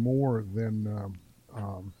more than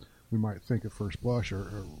we might think at first blush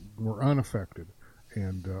were unaffected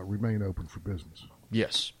and remain open for business.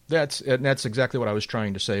 Yes, that's exactly what I was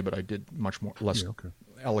trying to say, but I did less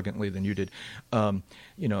elegantly than you did.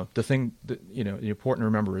 The thing that the important to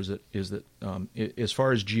remember is that as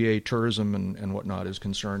far as GA tourism and whatnot is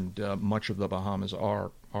concerned, much of the Bahamas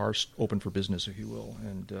are open for business, if you will,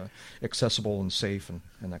 and accessible and safe and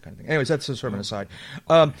that kind of thing. Anyways, that's sort of an aside.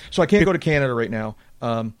 So I can't go to Canada right now,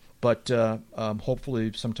 but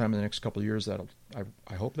hopefully sometime in the next couple of years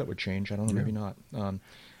I hope that would change. I don't know, maybe not.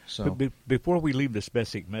 So before we leave this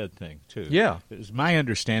Basic Med thing, too, it's my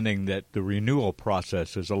understanding that the renewal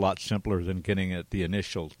process is a lot simpler than getting it the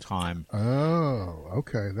initial time. Oh,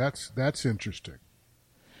 okay, that's interesting.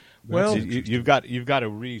 Well, you've got to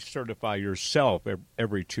recertify yourself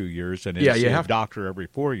every 2 years, and you have doctor every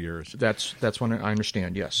 4 years. That's one I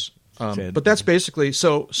understand. Yes, but that's basically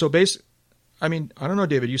so basic. I mean, I don't know,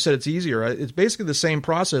 David. You said it's easier. It's basically the same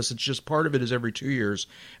process. It's just part of it is every 2 years,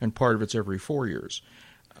 and part of it's every 4 years.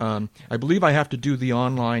 I believe I have to do the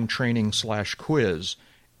online training / quiz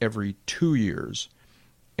every 2 years,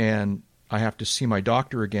 and I have to see my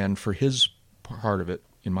doctor again for his part of it.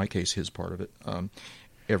 In my case, his part of it.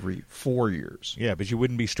 Every 4 years. Yeah, but you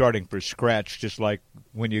wouldn't be starting from scratch, just like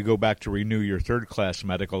when you go back to renew your third-class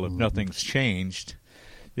medical. If nothing's changed,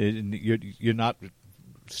 you're not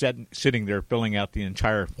sitting there filling out the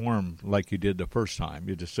entire form like you did the first time.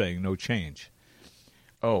 You're just saying no change.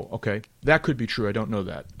 Oh, okay. That could be true. I don't know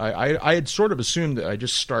that. I had sort of assumed that I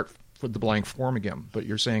just start with the blank form again, but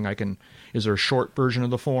you're saying is there a short version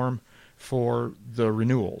of the form for the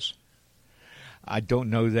renewals? I don't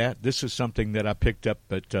know that. This is something that I picked up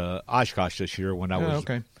at Oshkosh this year when I was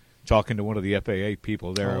talking to one of the FAA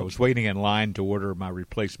people there. I was waiting in line to order my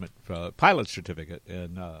replacement pilot certificate,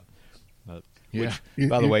 and which,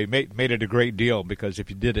 by the way, made it a great deal because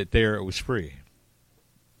if you did it there, it was free.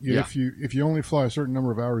 Yeah. If you only fly a certain number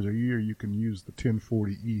of hours a year, you can use the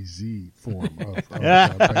 1040EZ form of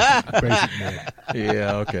basic med.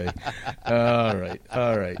 Yeah, okay.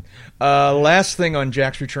 All right. Last thing on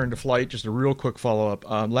Jack's return to flight, just a real quick follow-up.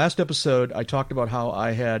 Last episode, I talked about how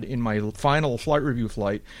I had, in my final flight review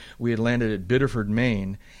flight, we had landed at Biddeford,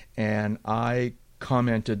 Maine, and I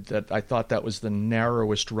commented that I thought that was the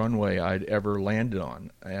narrowest runway I'd ever landed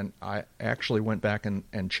on, and I actually went back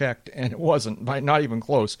and checked, and it wasn't, not even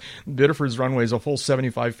close. Biddeford's runway is a full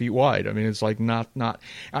 75 feet wide. I mean, it's like not.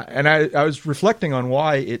 And I was reflecting on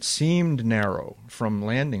why it seemed narrow from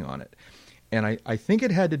landing on it, and I think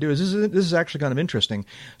it had to do. This is actually kind of interesting.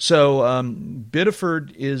 So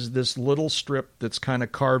Biddeford is this little strip that's kind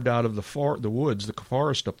of carved out of the woods, the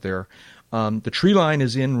forest up there. The tree line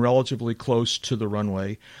is in relatively close to the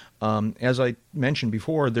runway. As I mentioned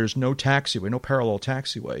before, there's no taxiway, no parallel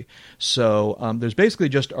taxiway. So there's basically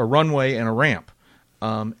just a runway and a ramp.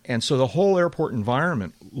 And so the whole airport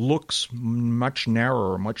environment looks much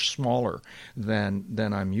narrower, much smaller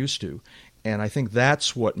than I'm used to. And I think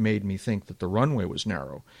that's what made me think that the runway was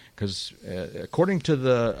narrow, because according to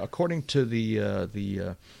the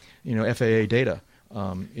FAA data,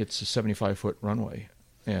 it's a 75-foot runway.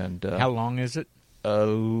 And how long is it?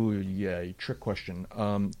 Oh, yeah, trick question.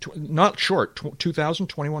 Not short, 2,000,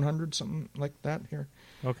 2,100, something like that here.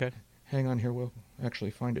 Okay. Hang on here. We'll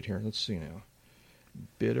actually find it here. Let's see now.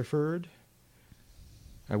 Biddeford.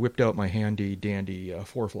 I whipped out my handy-dandy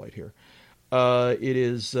ForeFlight here. It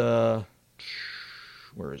is, where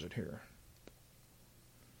is it here?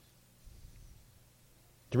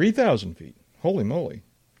 3,000 feet. Holy moly.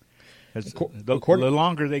 The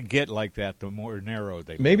longer they get like that, the more narrow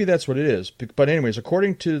they get. Maybe that's what it is. But anyways,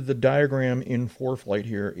 according to the diagram in ForeFlight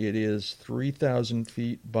here, it is 3,000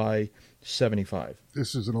 feet by 75.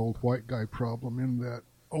 This is an old white guy problem in that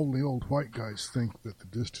only old white guys think that the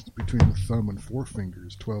distance between the thumb and forefinger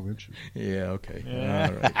is 12 inches. Yeah, okay.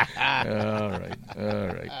 All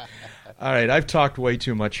right. All right, I've talked way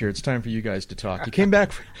too much here. It's time for you guys to talk. You came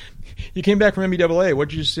back. You came back from MBAA. What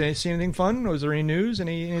did you say? See anything fun? Was there any news?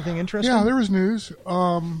 Anything interesting? Yeah, there was news.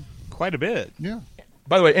 Quite a bit. Yeah.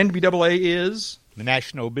 By the way, NBAA is the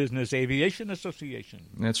National Business Aviation Association.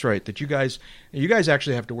 That's right. That you guys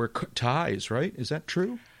actually have to wear ties, right? Is that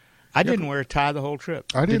true? I didn't wear a tie the whole trip.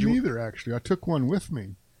 I didn't either, actually. I took one with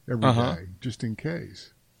me every day, just in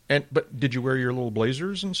case. But did you wear your little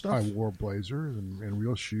blazers and stuff? I wore blazers and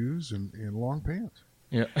real shoes and long pants.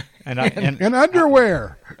 Yeah, and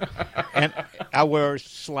underwear. And I wore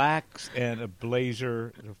slacks and a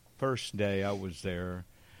blazer the first day I was there,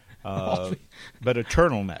 but a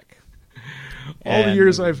turtleneck. All the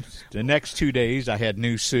years The next 2 days I had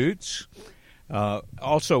new suits,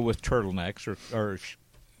 also with turtlenecks or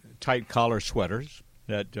tight collar sweaters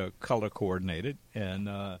that color coordinated,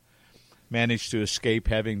 and managed to escape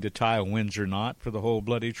having to tie a Windsor knot for the whole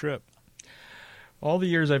bloody trip. All the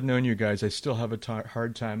years I've known you guys, I still have a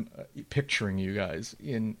hard time picturing you guys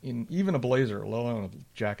in even a blazer, let alone a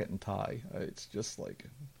jacket and tie. It's just like...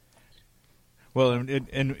 Well,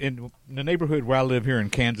 in the neighborhood where I live here in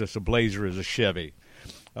Kansas, a blazer is a Chevy.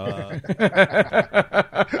 What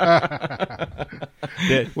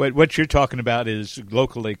you're talking about is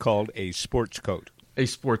locally called a sports coat. A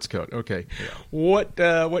sports coat. Okay. Yeah.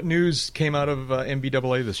 What news came out of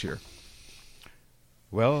NBAA this year?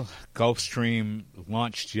 Well, Gulfstream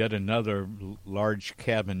launched yet another large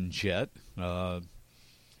cabin jet, and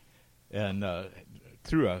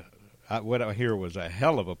through what I hear was a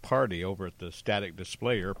hell of a party over at the Static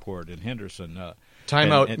Display Airport in Henderson.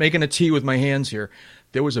 Time out. Making a tea with my hands here.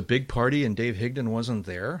 There was a big party and Dave Higdon wasn't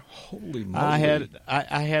there. Holy moly!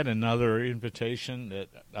 I had another invitation that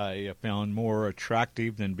I found more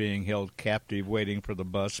attractive than being held captive waiting for the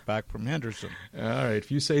bus back from Henderson. All right,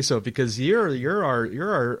 if you say so, because you're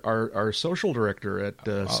our social director at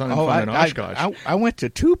Sun and Fun in Oshkosh. I went to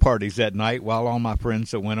 2 parties that night, while all my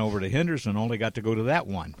friends that went over to Henderson only got to go to that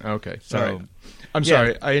one. Okay, so. All right. I'm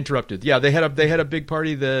sorry, I interrupted. Yeah, they had a big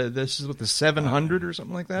party. This is what, the 700 or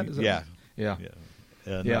something like that. Is that yeah.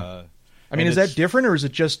 And, I mean, is that different, or is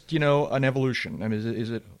it just an evolution? I mean, is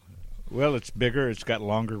it? Well, it's bigger. It's got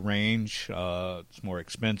longer range. It's more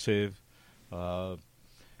expensive,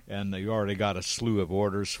 and you already got a slew of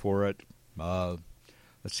orders for it. Let's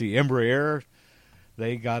see, Embraer,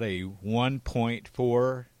 they got a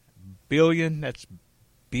 $1.4 billion. That's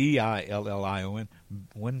BILLION,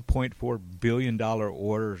 $1.4 billion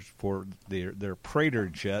orders for their Praetor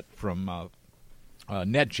jet from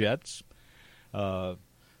NetJets. I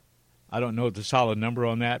don't know the solid number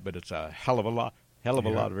on that, but it's a hell of a lot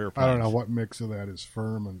of airplanes. I don't know what mix of that is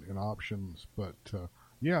firm and options, but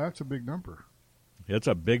that's a big number. It's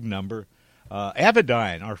a big number.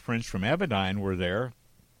 Avidyne, our friends from Avidyne were there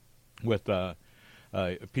with a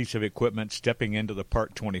piece of equipment stepping into the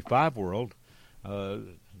Part 25 world.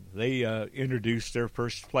 They introduced their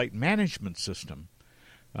first flight management system.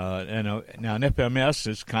 Now an FMS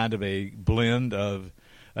is kind of a blend of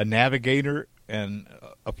a navigator and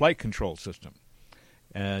a flight control system.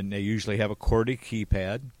 And they usually have a QWERTY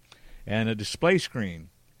keypad and a display screen.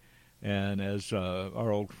 And as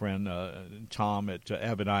our old friend Tom at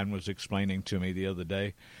Avidyne was explaining to me the other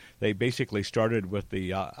day, they basically started with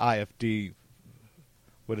the IFD,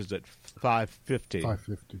 550.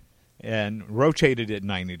 550. And rotated it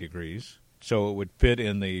 90 degrees so it would fit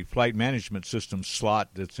in the flight management system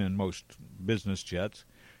slot that's in most business jets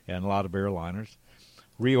and a lot of airliners.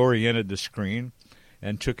 Reoriented the screen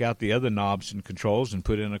and took out the other knobs and controls and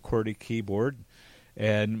put in a QWERTY keyboard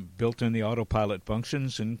and built in the autopilot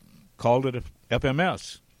functions and called it a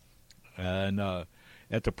FMS. And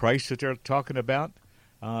at the price that they're talking about,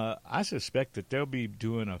 I suspect that they'll be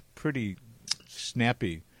doing a pretty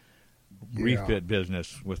snappy refit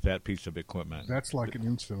business with that piece of equipment. That's like an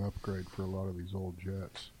instant upgrade for a lot of these old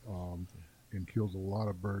jets, and kills a lot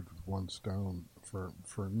of birds with one stone for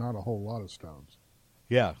not a whole lot of stones.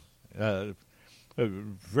 Yeah,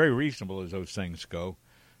 very reasonable as those things go.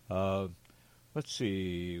 Let's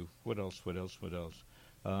see, what else?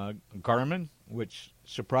 Garmin, which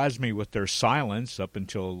surprised me with their silence up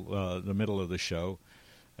until the middle of the show,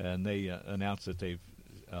 and they announced that they've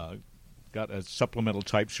got a supplemental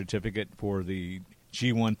type certificate for the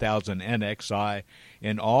G1000 NXI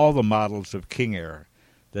in all the models of King Air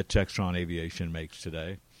that Textron Aviation makes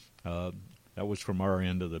today. That was from our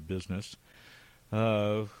end of the business.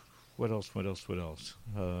 What else?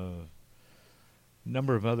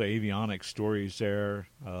 Number of other avionics stories there.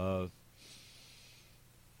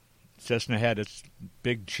 Cessna had its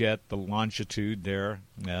big jet, the Longitude, there,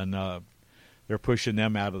 and they're pushing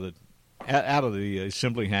them out of the out of the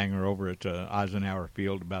assembly hangar over at Eisenhower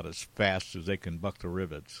Field about as fast as they can buck the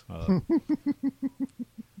rivets.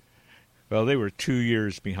 Well, they were 2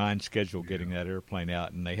 years behind schedule getting that airplane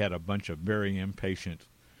out, and they had a bunch of very impatient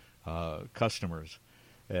customers.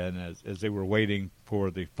 And as they were waiting for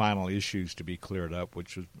the final issues to be cleared up,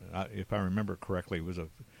 which was, if I remember correctly, was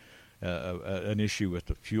an issue with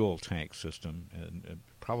the fuel tank system and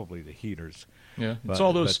probably the heaters. Yeah, it's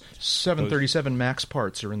all those 737 MAX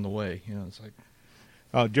parts are in the way. You know, it's like,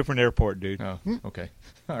 oh, different airport, dude. oh, okay,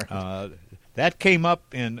 all right. That came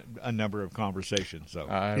up in a number of conversations. So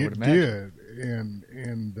I it would imagine. did,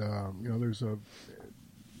 and there's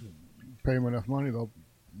pay them enough money, they'll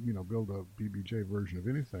build a BBJ version of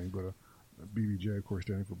anything, but a BBJ, of course,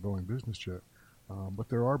 standing for Boeing Business Jet. But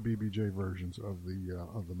there are BBJ versions of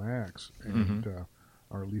the MAX, and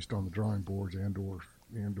are at least on the drawing boards, and/or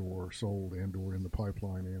sold, and/or in the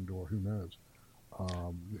pipeline, and/or who knows.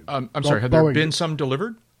 I'm sorry. Have there been some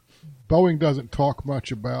delivered? Boeing doesn't talk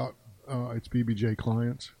much about its BBJ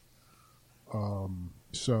clients,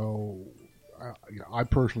 so I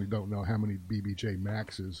personally don't know how many BBJ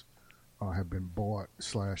Maxes have been bought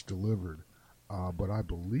 / delivered, but I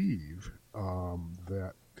believe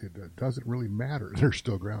that it doesn't really matter. They're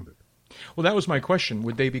still grounded. Well, that was my question.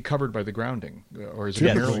 Would they be covered by the grounding, or is it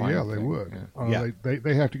an Typically, airline yeah, they thing? would. Yeah.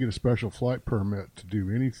 They have to get a special flight permit to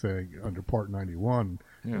do anything under Part 91,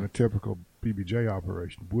 and a typical BBJ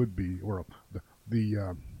operation would be, or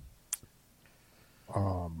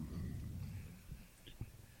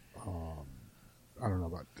I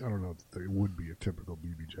don't know if they would be a typical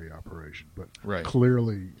BBJ operation, but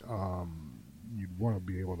clearly you'd want to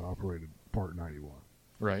be able to operate at Part 91.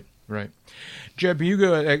 Right. Jeb,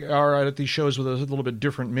 you are at these shows with a little bit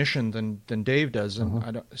different mission than Dave does,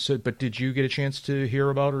 and but did you get a chance to hear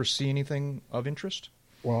about or see anything of interest?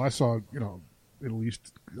 Well, I saw at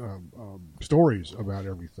least stories about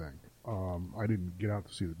everything. I didn't get out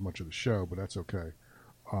to see much of the show, but that's okay.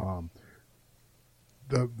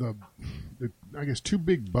 The I guess two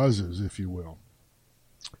big buzzes, if you will,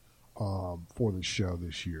 for the show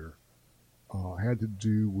this year had to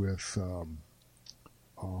do with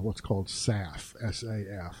what's called SAF,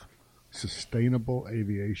 S-A-F, Sustainable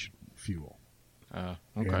Aviation Fuel. Okay.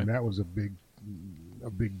 And that was a big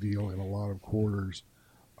deal in a lot of quarters.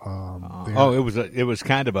 It was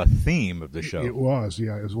kind of a theme of the show. It was,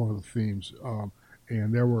 yeah, it was one of the themes.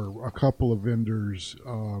 And there were a couple of vendors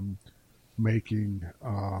making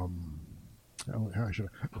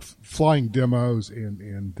flying demos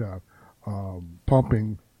and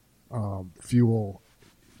pumping fuel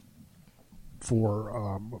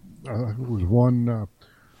for it was one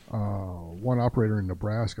operator in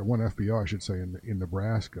Nebraska, one FBO I should say in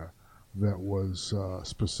Nebraska, that was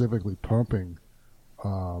specifically pumping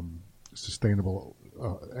sustainable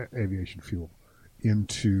aviation fuel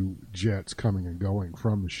into jets coming and going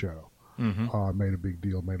from the show. Made a big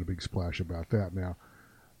deal, made a big splash about that. Now,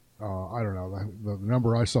 I don't know, the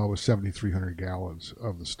number I saw was 7,300 gallons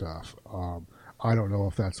of the stuff. I don't know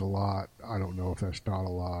if that's a lot. I don't know if that's not a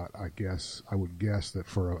lot. I would guess that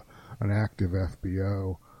for an active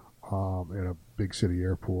FBO in a big city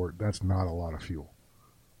airport, that's not a lot of fuel.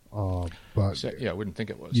 But I wouldn't think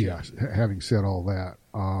it was. Yes. Having said all that,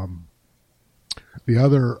 the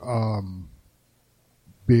other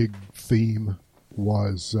big theme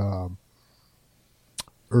was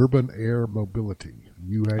urban air mobility,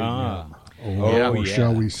 UAM, or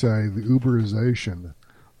shall we say, the Uberization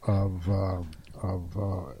of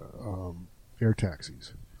air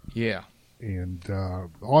taxis. Yeah. And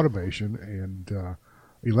automation and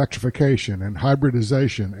electrification and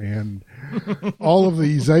hybridization and all of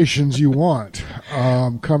the zations you want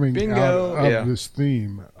coming Bingo. out of this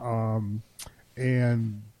theme.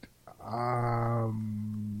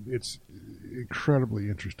 It's incredibly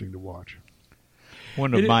interesting to watch.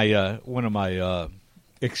 One of my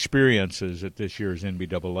experiences at this year's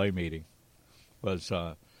NBAA meeting was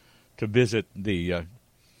to visit the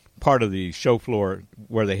part of the show floor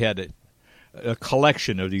where they had a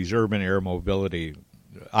collection of these urban air mobility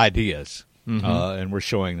ideas, and we're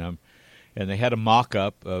showing them. And they had a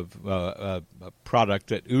mock-up of a product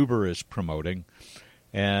that Uber is promoting,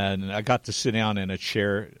 and I got to sit down in a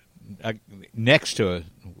chair next to it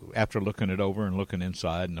after looking it over and looking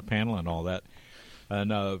inside and the panel and all that,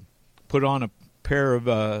 and put on a pair of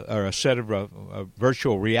or a set of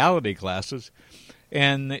virtual reality glasses,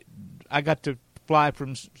 and I got to fly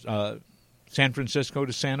from San Francisco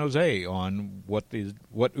to San Jose on what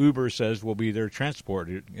Uber says will be their transport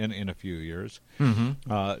in a few years.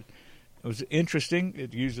 It was interesting.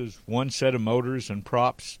 It uses one set of motors and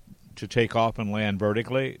props to take off and land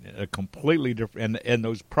vertically, a completely different, and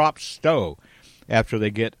those props stow after they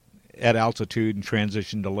get at altitude and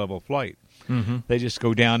transition to level flight. Mm-hmm. They just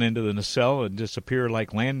go down into the nacelle and disappear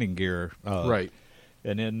like landing gear. Right.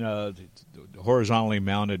 And then the horizontally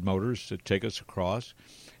mounted motors that take us across.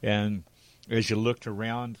 And as you looked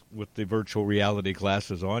around with the virtual reality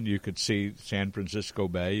glasses on, you could see San Francisco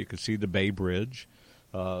Bay. You could see the Bay Bridge,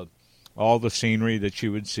 all the scenery that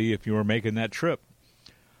you would see if you were making that trip.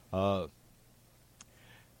 And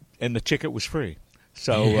the ticket was free.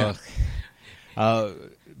 So,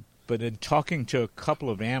 but in talking to a couple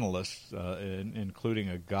of analysts, including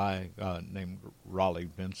a guy named Raleigh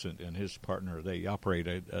Vincent and his partner, they operate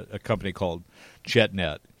a company called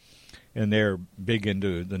JetNet, and they're big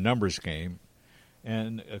into the numbers game.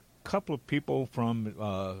 And a couple of people from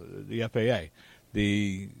the FAA.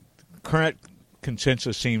 The current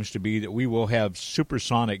consensus seems to be that we will have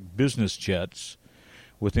supersonic business jets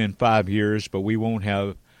within 5 years, but we won't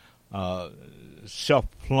have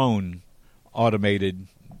self-flown automated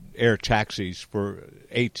air taxis for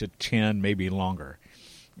 8 to 10, maybe longer.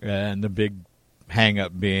 And the big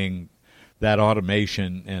hang-up being that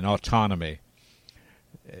automation and autonomy.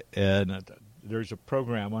 And there's a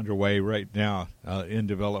program underway right now in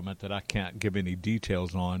development that I can't give any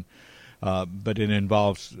details on, but it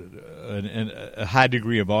involves a high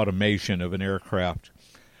degree of automation of an aircraft.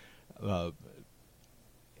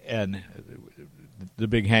 And the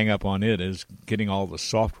big hang-up on it is getting all the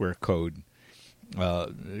software code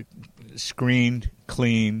screened,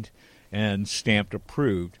 cleaned, and stamped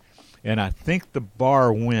approved. And I think the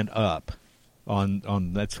bar went up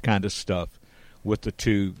on that kind of stuff with the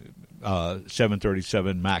two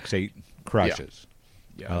 737 MAX 8 crashes.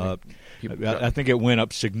 Yeah. I think it went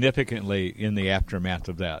up significantly in the aftermath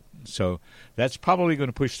of that. So that's probably going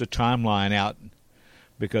to push the timeline out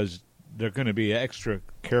because they're going to be extra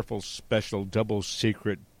careful, special, double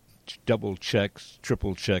secret, double checks,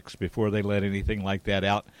 triple checks before they let anything like that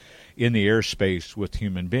out in the airspace with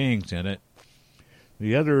human beings in it.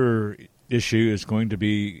 The other issue is going to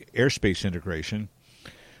be airspace integration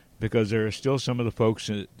because there are still some of the folks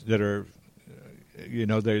that are,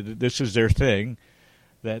 this is their thing,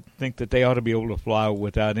 that think that they ought to be able to fly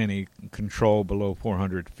without any control below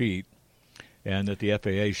 400 feet and that the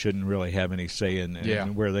FAA shouldn't really have any say in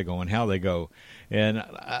where they go and how they go. And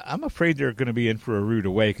I'm afraid they're going to be in for a rude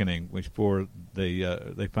awakening before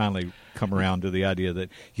they finally come around to the idea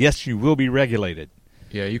that, yes, you will be regulated.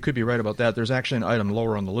 Yeah, you could be right about that. There's actually an item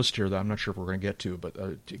lower on the list here that I'm not sure if we're going to get to, but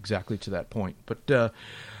exactly to that point. But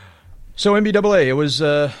so NBAA, it was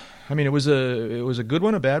it was a good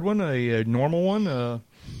one, a bad one, a normal one.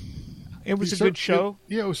 It was a good show.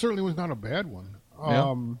 It certainly was not a bad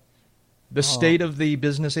one. The state of the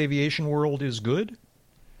business aviation world is good?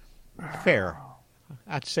 Fair.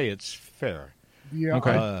 I'd say it's fair. Yeah,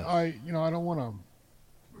 okay. I don't want to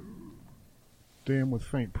damn with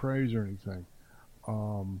faint praise or anything.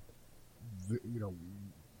 The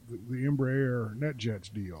Embraer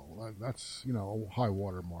NetJets deal, that's, a high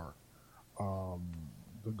water mark.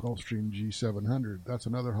 The Gulfstream G700, that's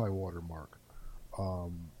another high water mark.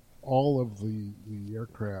 All of the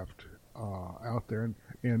aircraft out there,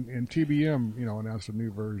 and TBM, announced a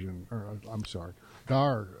new version, or I'm sorry,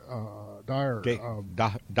 Daher,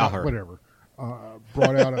 whatever,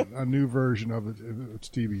 brought out a new version of its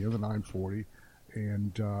TBM, the 940,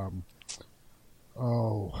 and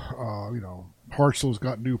Hartzell's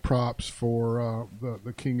got new props for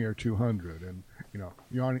the King Air 200, and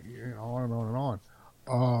on and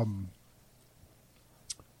on.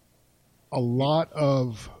 A lot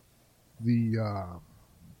of the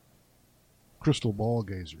crystal ball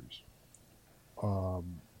gazers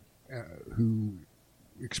who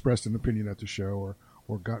expressed an opinion at the show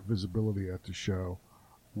or got visibility at the show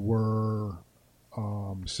were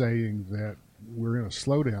saying that we're in a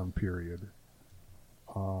slowdown period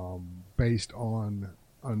based on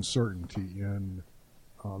uncertainty in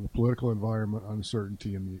the political environment,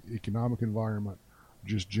 uncertainty in the economic environment,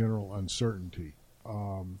 just general uncertainty,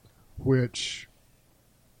 which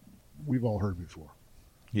we've all heard before.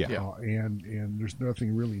 Yeah. And there's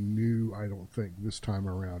nothing really new, I don't think, this time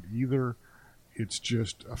around either. It's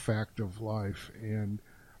just a fact of life. And,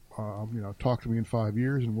 talk to me in 5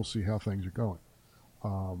 years and we'll see how things are going.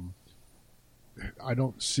 I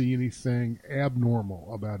don't see anything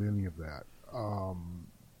abnormal about any of that.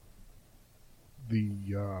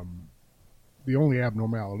 The only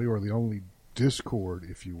abnormality or the only discord,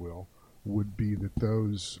 if you will, would be that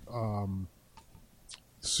those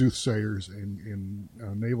soothsayers and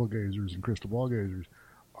navel gazers and crystal ball gazers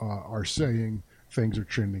are saying things are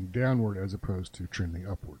trending downward as opposed to trending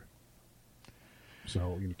upward.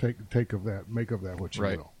 So take of that, make of that what you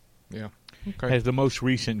Right. will. Yeah. Okay. As the most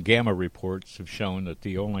recent Gamma reports have shown that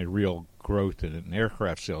the only real growth in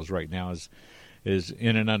aircraft sales right now is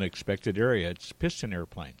in an unexpected area. It's piston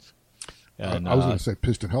airplanes. And, I was going to say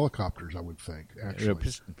piston helicopters, I would think, actually.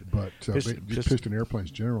 But piston piston airplanes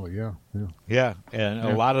generally, yeah. Yeah, and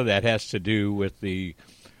a lot of that has to do with the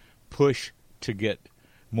push to get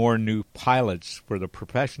more new pilots for the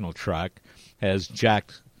professional track has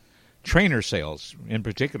jacked trainer sales, in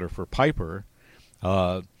particular for Piper,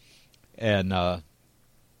 and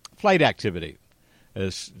flight activity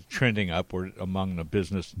is trending upward among the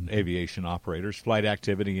business aviation operators. Flight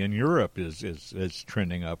activity in Europe is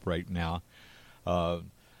trending up right now.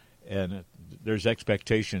 And there's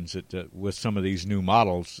expectations that with some of these new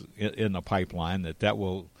models in the pipeline that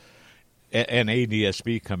will, and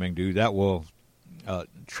ADS-B coming due, that will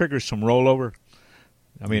trigger some rollover.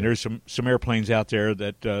 I mean, there's some airplanes out there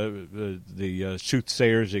that the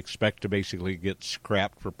soothsayers expect to basically get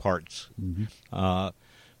scrapped for parts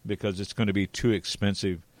because it's going to be too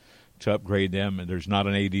expensive to upgrade them, and there's not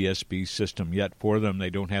an ADS-B system yet for them. They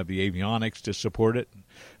don't have the avionics to support it.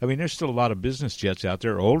 I mean, there's still a lot of business jets out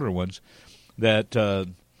there, older ones, that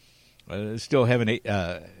still have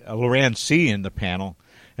a Loran C in the panel,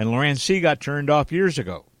 and Loran C got turned off years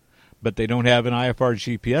ago, but they don't have an IFR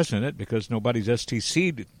GPS in it because nobody's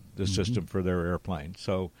STC'd the system for their airplane.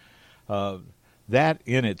 So that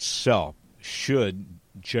in itself should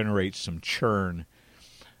generate some churn,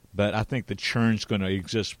 but I think the churn's going to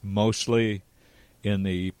exist mostly in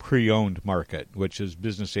the pre-owned market, which is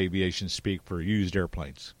business aviation speak for used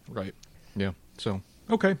airplanes. Right. Yeah. So,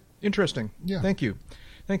 okay. Interesting. Yeah. Thank you.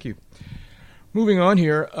 Moving on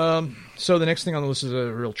here. So the next thing on the list is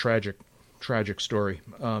a real tragic story.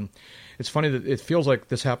 It's funny that it feels like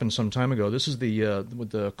this happened some time ago. This is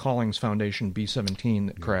with the Collings Foundation B-17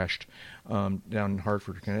 that crashed down in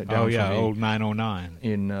Hartford, Connecticut. Old 909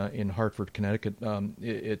 in Hartford, Connecticut.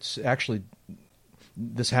 It's actually,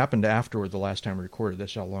 this happened after the last time we recorded.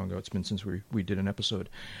 That's how long ago it's been since we did an episode.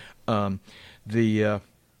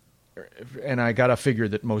 And I got to figure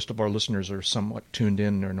that most of our listeners are somewhat tuned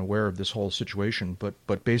in and aware of this whole situation.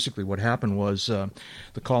 But basically what happened was the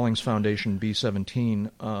Collings Foundation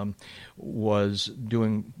B-17 was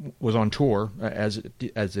on tour, as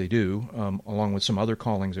they do, along with some other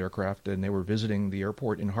Collings aircraft, and they were visiting the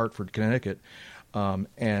airport in Hartford, Connecticut,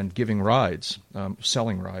 and giving rides,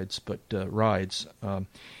 selling rides, but rides.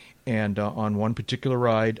 And on one particular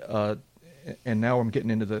ride, and now I'm getting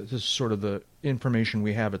into this is sort of the information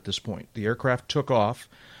we have at this point. The aircraft took off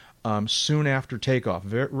soon after takeoff,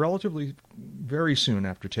 relatively very soon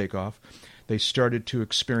after takeoff. They started to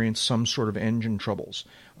experience some sort of engine troubles.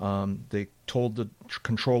 They told the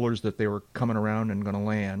controllers that they were coming around and going to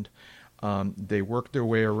land. They worked their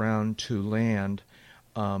way around to land,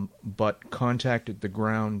 but contacted the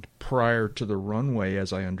ground prior to the runway,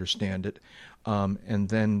 as I understand it, and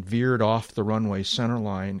then veered off the runway center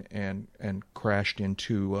line and crashed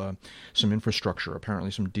into some infrastructure,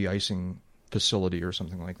 apparently some de-icing facility or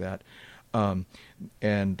something like that.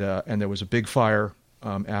 And there was a big fire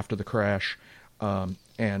after the crash,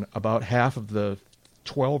 and about half of the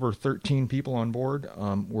 12 or 13 people on board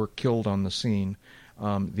were killed on the scene.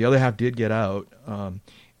 The other half did get out, I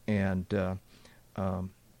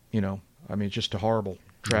mean, it's just a horrible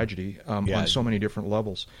tragedy on so many different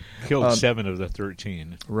levels. Killed 7 of the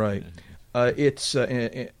 13. Right. It's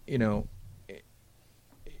I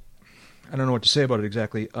don't know what to say about it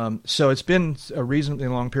exactly. So it's been a reasonably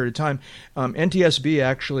long period of time. NTSB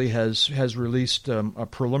actually has released a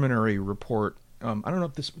preliminary report. I don't know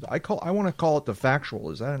if this I want to call it the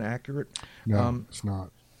factual. Is that an accurate? No, it's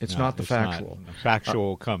not. It's not the factual. The factual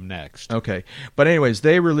will come next. Okay. But anyways,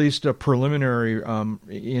 they released a preliminary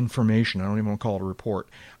information. I don't even want to call it a report,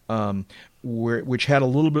 which had a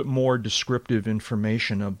little bit more descriptive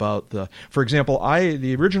information about for example,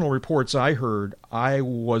 the original reports I heard, I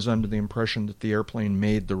was under the impression that the airplane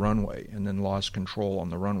made the runway and then lost control on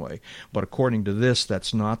the runway. But according to this,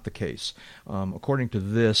 that's not the case. According to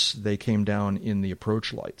this, they came down in the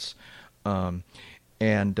approach lights.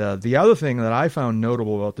 And the other thing that I found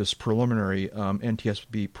notable about this preliminary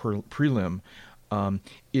NTSB prelim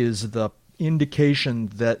is the indication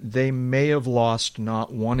that they may have lost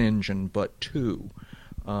not one engine but 2.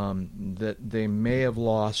 That they may have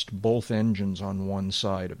lost both engines on one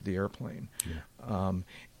side of the airplane. Yeah.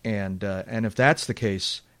 And if that's the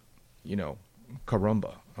case,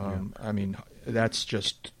 caramba. I mean, that's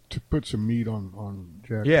just... To put some meat on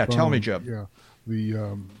Jack's Yeah, bone, tell me, Jeb. Yeah,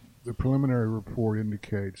 the preliminary report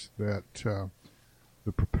indicates that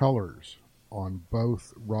the propellers on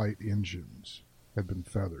both right engines had been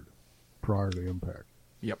feathered. prior to impact.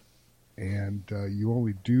 Yep. And you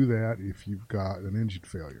only do that if you've got an engine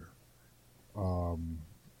failure. At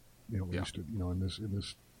least in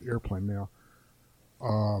this airplane now.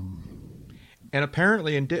 And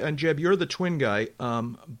apparently, and Jeb, you're the twin guy.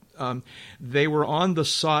 They were on the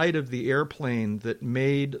side of the airplane that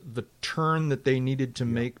made the turn that they needed to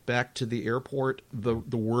make back to the airport the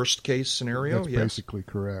worst case scenario. That's basically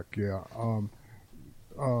correct. Yeah.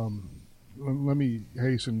 Let me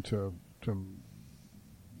hasten to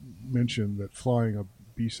mention that flying a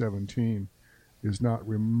B-17 is not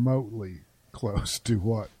remotely close to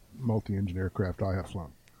what multi-engine aircraft I have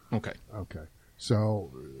flown. Okay.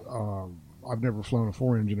 So I've never flown a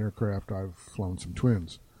 4-engine aircraft. I've flown some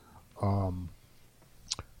twins. One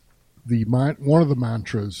of the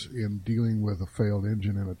mantras in dealing with a failed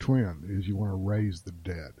engine in a twin is you want to raise the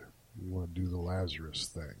dead. You want to do the Lazarus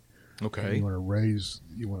thing. Okay. And you want to raise.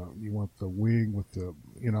 You want the wing with the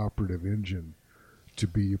inoperative engine to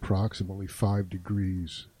be approximately 5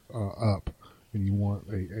 degrees up, and you want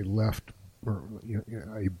a left or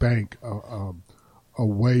a bank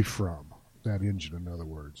away from that engine. In other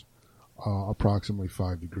words, approximately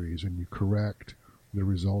 5 degrees, and you correct the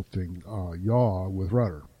resulting yaw with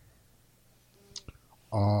rudder.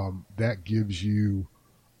 That gives you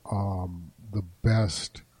the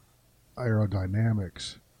best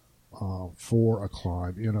aerodynamics for a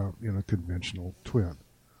climb in a conventional twin,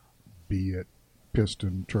 be it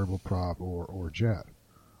piston, turboprop, or jet.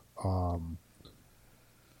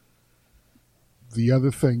 The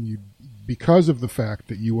other thing because of the fact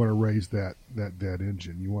that you want to raise that dead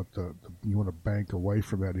engine, you want to bank away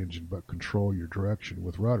from that engine but control your direction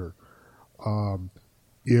with rudder.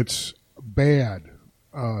 It's bad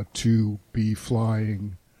to be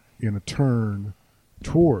flying in a turn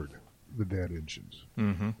toward the dead engines.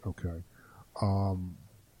 Mm-hmm. Okay.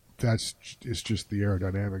 It's just the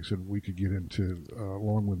aerodynamics, and we could get into a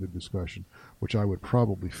long-winded discussion, which I would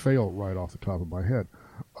probably fail right off the top of my head,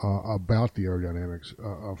 about the aerodynamics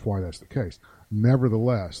of why that's the case.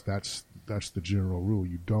 Nevertheless, that's the general rule.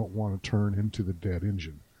 You don't want to turn into the dead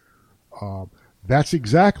engine. That's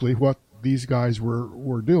exactly what these guys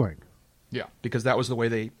were doing. Yeah, because that was the way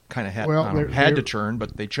they kind of had to turn,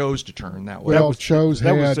 but they chose to turn that way. Well,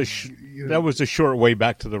 that was a short way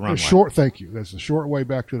back to the runway. Thank you. That's a short way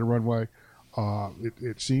back to the runway.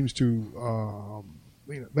 It seems to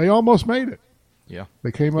they almost made it. Yeah,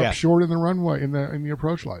 they came up short in the runway in the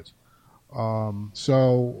approach lights.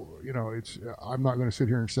 So it's I'm not going to sit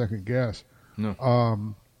here and second guess.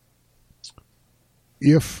 No.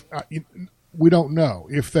 If we don't know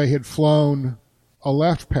if they had flown a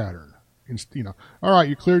left pattern. All right,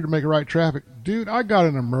 you're cleared to make a right traffic. Dude, I got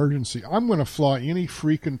an emergency. I'm going to fly any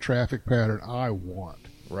freaking traffic pattern I want.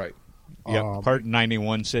 Right. Yep. Part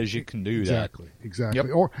 91 says you can do that. Exactly.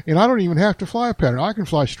 Yep. And I don't even have to fly a pattern. I can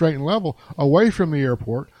fly straight and level away from the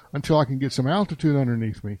airport until I can get some altitude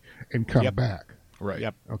underneath me and come back. Right.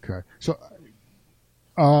 Yep. Okay. So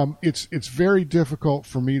it's very difficult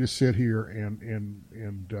for me to sit here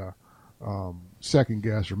and second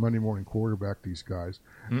guess or Monday morning quarterback these guys.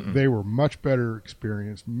 Mm-mm. They were much better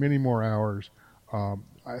experienced, many more hours.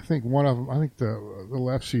 I think one of them, the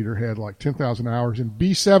left seater had like 10,000 hours in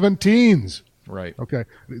B-17s. Right. Okay.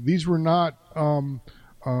 These were not Joe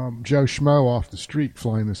Schmo off the street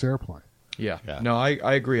flying this airplane. Yeah. No,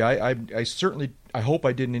 I agree. I certainly, I hope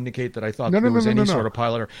I didn't indicate that I thought there was any sort of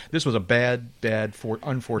pilot. This was a bad,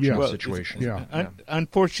 unfortunate situation. Yeah.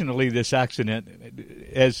 Unfortunately, this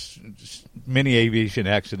accident, as many aviation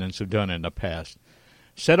accidents have done in the past,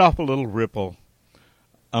 set off a little ripple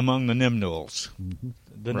among the Nimnuls,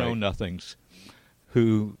 the know-nothings,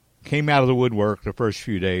 who came out of the woodwork the first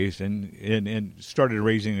few days and started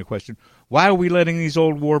raising the question, why are we letting these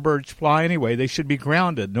old warbirds fly anyway? They should be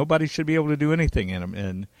grounded. Nobody should be able to do anything in them.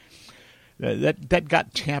 And that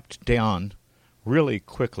got tamped down really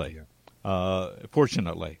quickly,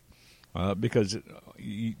 fortunately, because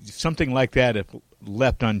something like that, if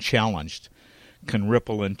left unchallenged, can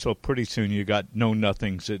ripple until pretty soon you got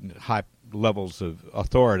know-nothings at high levels of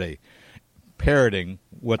authority parroting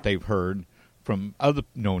what they've heard from other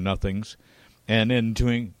know-nothings and then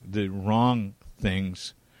doing the wrong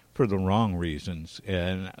things for the wrong reasons.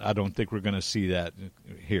 And I don't think we're going to see that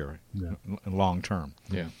here long term.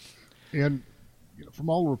 Yeah. And from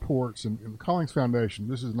all reports, and the Collings Foundation,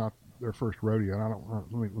 this is not their first rodeo. And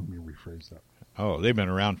let me rephrase that. Oh, they've been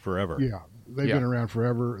around forever. Yeah, they've been around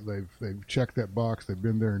forever. They've checked that box. They've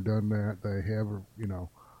been there and done that. They have,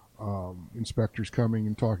 inspectors coming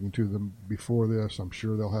and talking to them before this. I'm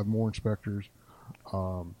sure they'll have more inspectors.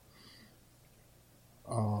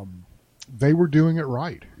 They were doing it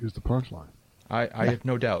right, is the punchline. I have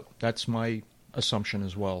no doubt. That's my assumption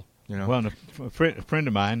as well. You know? Well, a friend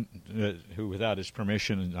of mine, who without his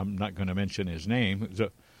permission, and I'm not going to mention his name,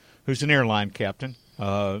 who's an airline captain,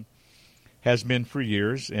 has been for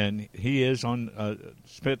years, and he is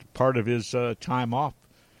spent part of his time off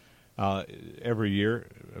every year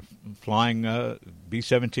flying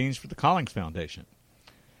B-17s for the Collins Foundation.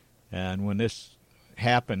 And when this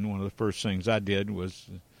happened, one of the first things I did was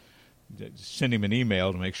send him an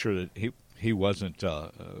email to make sure that he wasn't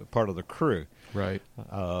part of the crew. Right.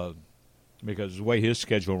 Because the way his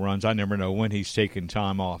schedule runs, I never know when he's taking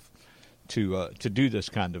time off to do this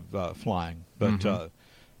kind of flying. But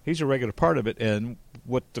he's a regular part of it, and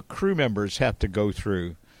what the crew members have to go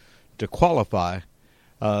through to qualify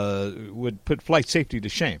would put flight safety to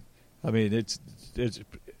shame. I mean, it's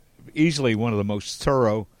easily one of the most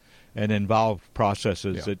thorough and involved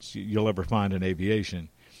processes that you'll ever find in aviation.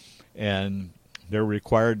 And they're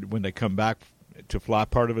required, when they come back to fly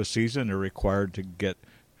part of a season, they're required to get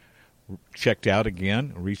checked out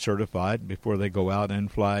again, recertified before they go out and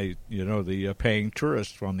fly, the paying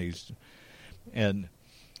tourists on these. And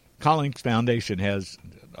Collins Foundation has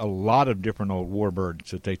a lot of different old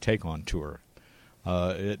warbirds that they take on tour.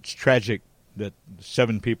 It's tragic that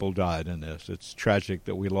 7 people died in this. It's tragic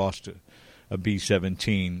that we lost a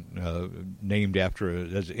B-17 named after,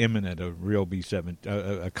 as imminent, a real B-7,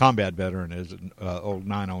 a combat veteran, as old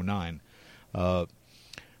 909.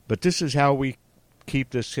 But this is how we keep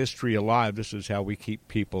this history alive. This is how we keep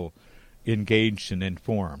people engaged and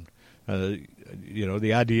informed.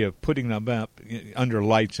 The idea of putting them up under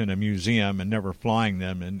lights in a museum and never flying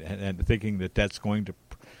them and thinking that that's going to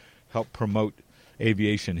help promote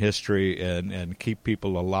aviation history and keep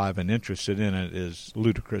people alive and interested in it is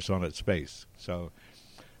ludicrous on its face. So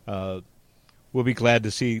we'll be glad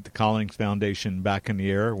to see the Collins Foundation back in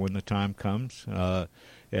the air when the time comes,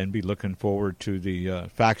 and be looking forward to the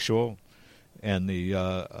factual and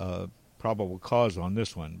the probable cause on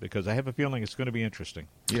this one, because I have a feeling it's going to be interesting.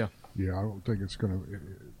 Yeah. Yeah, I don't think it's going to.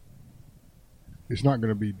 It's not going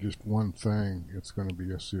to be just one thing. It's going to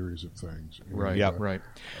be a series of things. Right. And, right.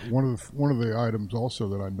 One of the items also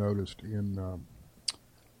that I noticed in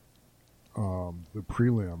the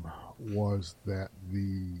prelim was that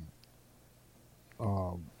the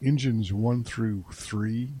engines 1 through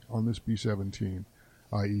 3 on this B-17,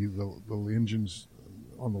 i.e. the engines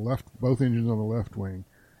on the left, both engines on the left wing,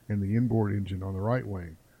 and the inboard engine on the right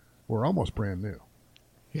wing, were almost brand new.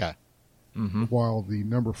 Yeah. Mm-hmm. While the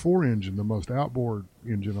number 4 engine, the most outboard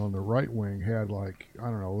engine on the right wing, had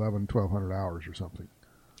 1,200 hours or something.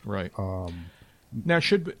 Right. Now,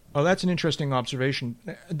 that's an interesting observation.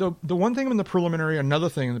 The one thing in the preliminary, another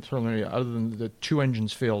thing in the preliminary, other than the 2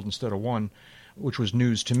 engines failed instead of 1, which was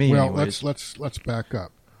news to me. Well, anyways. let's back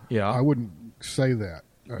up. Yeah. I wouldn't say that.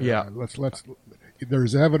 Yeah. Let's.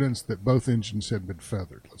 There's evidence that both engines had been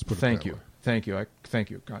feathered. Let's put it Thank that you. way. Thank you. Thank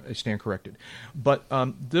you. I stand corrected. But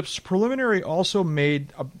this preliminary also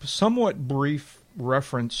made a somewhat brief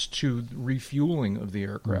reference to refueling of the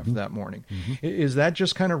aircraft that morning. Mm-hmm. Is that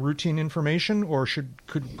just kind of routine information, or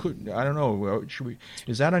could I don't know?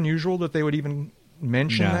 Is that unusual that they would even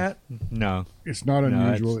mention that? No, it's not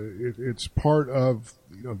unusual. It's part of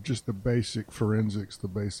just the basic forensics, the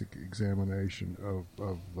basic examination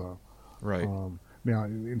of right. Now,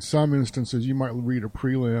 in some instances, you might read a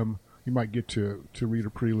prelim. You might get to read a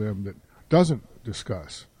prelim that doesn't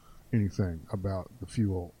discuss anything about the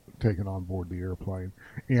fuel taken on board the airplane.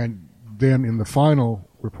 And then in the final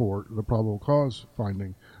report, the probable cause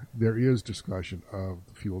finding, there is discussion of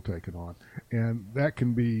the fuel taken on. And that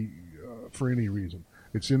can be for any reason.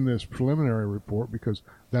 It's in this preliminary report because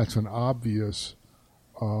that's an obvious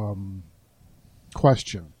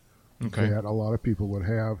question that a lot of people would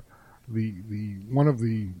have. The one of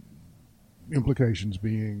the implications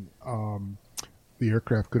being the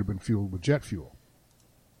aircraft could have been fueled with jet fuel,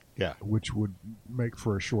 which would make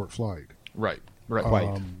for a short flight. Right.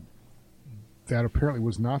 That apparently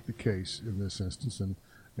was not the case in this instance, and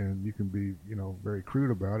you can be very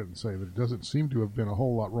crude about it and say that it doesn't seem to have been a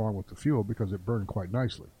whole lot wrong with the fuel because it burned quite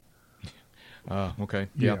nicely. Okay.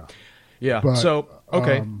 Yeah. But, so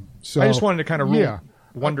I just wanted to kind of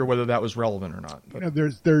wonder whether that was relevant or not. But.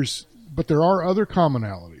 But there are other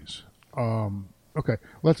commonalities. Okay,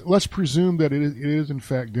 let's presume that it is in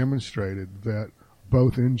fact demonstrated that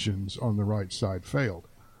both engines on the right side failed.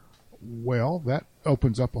 Well, that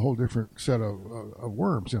opens up a whole different set of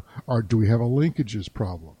worms. Do we have a linkages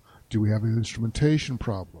problem? Do we have an instrumentation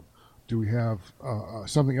problem? Do we have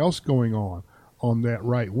something else going on that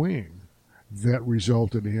right wing that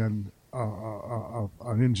resulted in an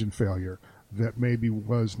engine failure that maybe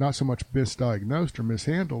was not so much misdiagnosed or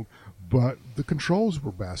mishandled, but the controls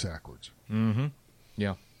were bass-ackwards. Mm-hmm.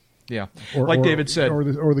 Yeah. Yeah. Or, David said.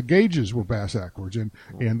 Or the gauges were bass-ackwards, and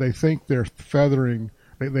they think they're feathering.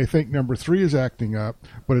 They think number 3 is acting up,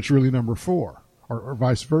 but it's really number 4, or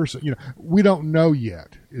vice versa. We don't know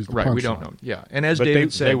yet. Is the right? We don't know. Yeah, and as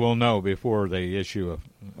David said, they will know before they issue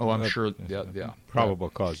I'm sure. Yeah.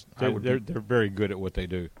 Probable cause. They're very good at what they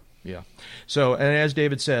do. Yeah. So, and as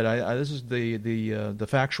David said, this is the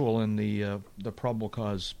factual and the probable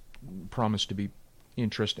cause promise to be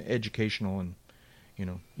interesting, educational, and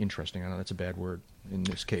interesting. I know that's a bad word in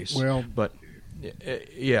this case. Well, but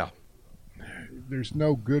yeah. There's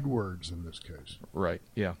no good words in this case. Right.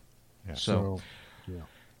 Yeah. So yeah.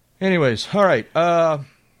 Anyways, all right.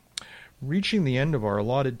 Reaching the end of our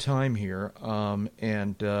allotted time here,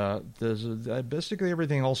 and there's basically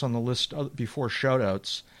everything else on the list before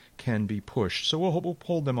shoutouts can be pushed. So we'll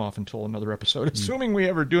hold them off until another episode, assuming we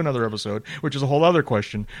ever do another episode, which is a whole other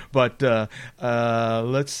question. But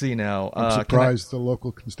let's see now. I'm surprised the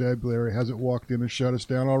local constabulary hasn't walked in and shut us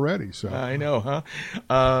down already. So I know,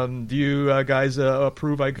 huh? Do you guys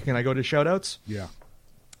approve? Can I go to shoutouts? Yeah.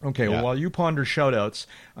 Okay, well, while you ponder shoutouts,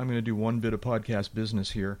 I'm going to do one bit of podcast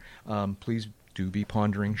business here. Please do be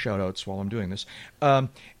pondering shoutouts while I'm doing this. And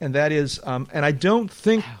that is, and I don't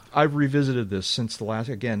think I've revisited this since the last,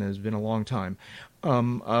 again, it has been a long time.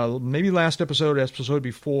 Maybe last episode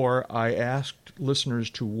before, I asked listeners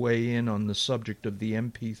to weigh in on the subject of the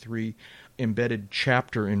MP3 embedded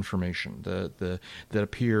chapter information that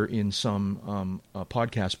appear in some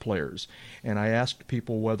podcast players, and I asked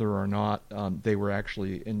people whether or not they were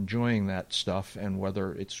actually enjoying that stuff and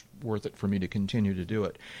whether it's worth it for me to continue to do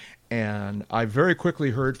it. And I very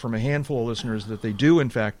quickly heard from a handful of listeners that they do, in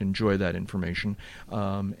fact, enjoy that information,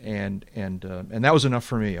 and that was enough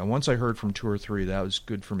for me. And once I heard from 2 or 3, that was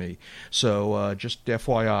good for me. So just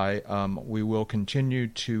FYI, we will continue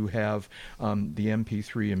to have the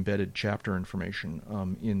MP3 embedded chapter information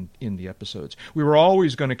in the episodes. We were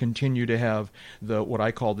always going to continue to have what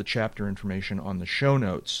I call the chapter information on the show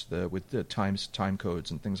notes with the time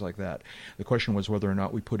codes and things like that. The question was whether or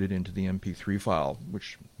not we put it into the MP3 file,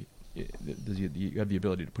 which you have the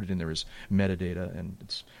ability to put it in there as metadata, and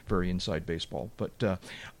it's very inside baseball. But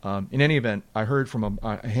in any event, I heard from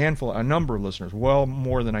a number of listeners, well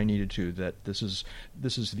more than I needed to, that this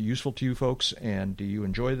is useful to you folks, and do you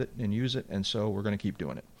enjoy it and use it, and so we're going to keep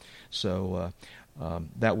doing it. So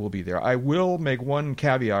that will be there. I will make one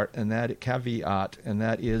caveat, and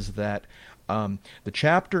that is that the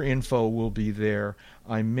chapter info will be there.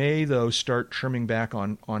 I may, though, start trimming back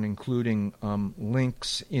on including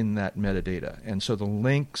links in that metadata. And so the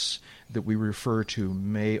links that we refer to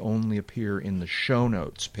may only appear in the show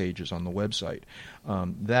notes pages on the website.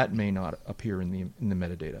 That may not appear in the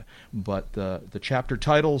metadata. But the chapter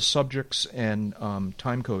titles, subjects, and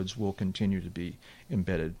time codes will continue to be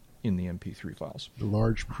embedded in the MP3 files. The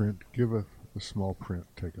large print giveth, the small print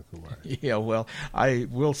taketh away. Yeah, well, I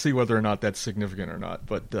will see whether or not that's significant or not.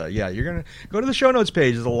 But yeah, you're going to go to the show notes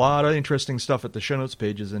page. There's a lot of interesting stuff at the show notes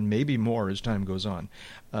pages, and maybe more as time goes on.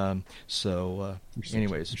 Anyways.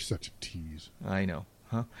 You're such a tease. I know,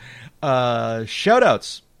 huh?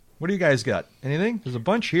 Shout-outs. What do you guys got? Anything? There's a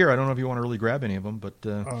bunch here. I don't know if you want to really grab any of them, but...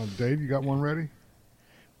 Dave, you got one ready?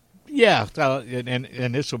 Yeah,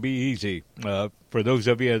 and this will be easy. For those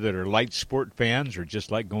of you that are light sport fans or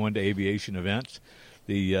just like going to aviation events,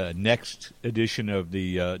 the next edition of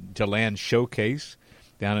the DeLand Showcase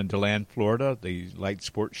down in DeLand, Florida, the light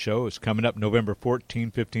sport show, is coming up November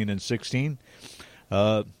 14, 15, and 16.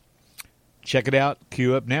 Check it out.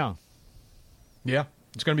 Queue up now. Yeah.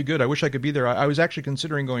 It's going to be good. I wish I could be there. I was actually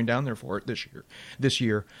considering going down there for it this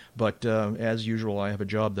year, but as usual, I have a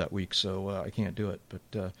job that week, so I can't do it.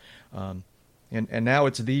 But and now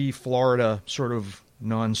it's the Florida sort of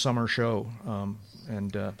non-summer show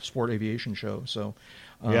and sport aviation show. So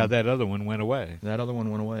yeah, that other one went away.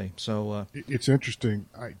 So it's interesting.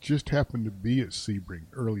 I just happened to be at Sebring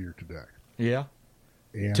earlier today. Yeah.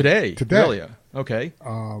 And today. Really? Okay.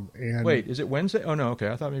 And wait, is it Wednesday? Oh no. Okay,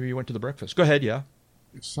 I thought maybe you went to the breakfast. Go ahead. Yeah.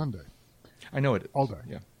 It's Sunday. I know it. All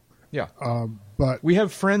day. Yeah. But we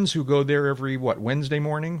have friends who go there every, Wednesday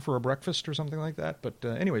morning for a breakfast or something like that. But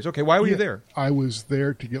anyways, okay, why were you there? I was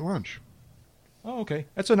there to get lunch. Oh, okay.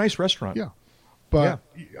 That's a nice restaurant. Yeah. But,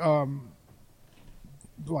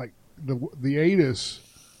 like, the ATIS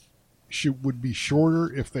would be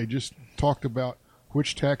shorter if they just talked about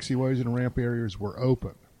which taxiways and ramp areas were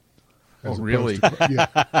open. Oh, really?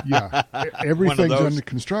 Yeah. Everything's under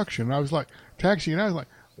construction. I was like, taxi, and I was like,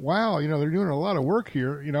 wow, they're doing a lot of work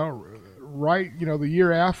here, right, the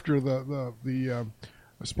year after the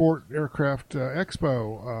Sport Aircraft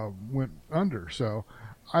Expo went under. So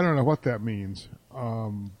I don't know what that means,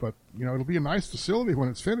 but it'll be a nice facility when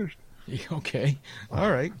it's finished. Okay,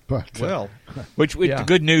 all right. But well, which the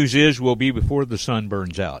good news is will be before the sun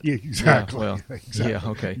burns out. Yeah, exactly. Yeah, well, exactly. yeah,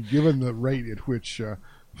 okay. Given the rate at which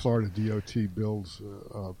Florida DOT builds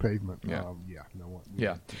pavement,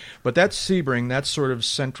 Yeah, but that's Sebring. That's sort of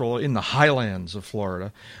central in the highlands of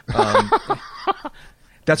Florida.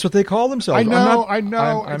 That's what they call themselves. I know. I'm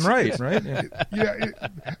right? Yeah.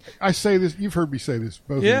 I say this. You've heard me say this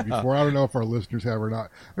both of you before. I don't know if our listeners have or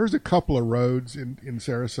not. There's a couple of roads in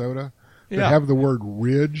Sarasota that have the word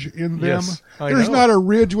ridge in them. Yes, There's not a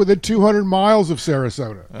ridge within 200 miles of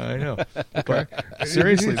Sarasota. I know. Okay.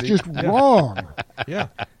 Seriously, it's just wrong. Yeah.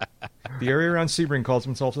 The area around Sebring calls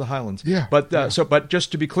themselves the Highlands. Yeah. But but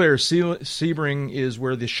just to be clear, Sebring is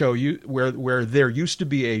where the show where there used to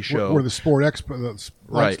be a show where the Sport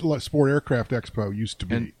Expo, Sport Aircraft Expo used to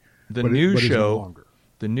be. And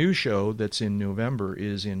the new show that's in November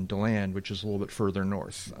is in DeLand, which is a little bit further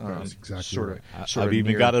north. That's exactly sort right. of I've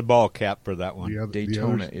even got a ball cap for that one.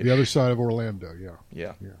 Daytona. The other side of Orlando.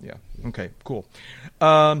 Yeah. Okay. Cool.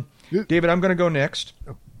 David, I'm going to go next.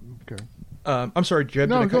 Okay. I'm sorry, Jed.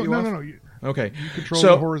 No, did I cut you off? No. Okay. You control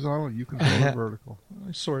the horizontal. You control the vertical.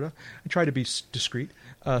 Sort of. I try to be discreet,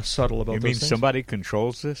 subtle about those things. You mean somebody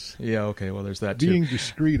controls this? Yeah. Okay. Well, there's that too. Being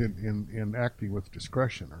discreet and acting with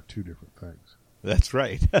discretion are two different things. That's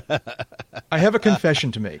right. I have a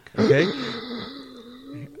confession to make. Okay.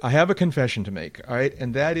 I have a confession to make. All right,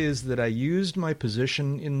 and that is that I used my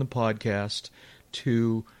position in the podcast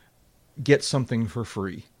to get something for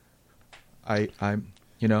free.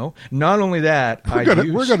 Not only that, we're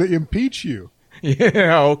going to impeach you.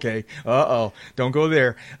 Yeah, okay. Don't go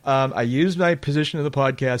there. I used my position of the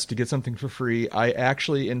podcast to get something for free. I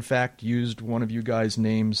actually, in fact, used one of you guys'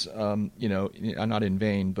 names, not in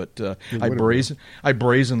vain, but I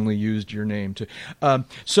brazenly used your name too.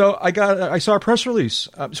 So I saw a press release.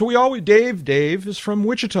 Dave is from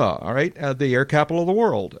Wichita, all right, the air capital of the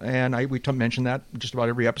world. And we mention that just about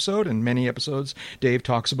every episode, and many episodes Dave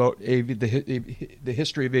talks about the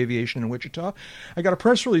history of aviation in Wichita. I got a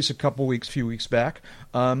press release few weeks back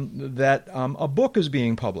that a book is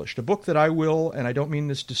being published, a book that I will, and I don't mean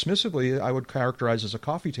this dismissively, I would characterize as a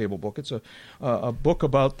coffee table book. It's a book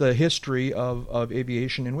about the history of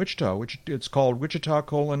aviation in Wichita, which it's called Wichita: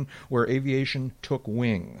 Where Aviation Took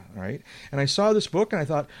Wing. Right? And I saw this book and I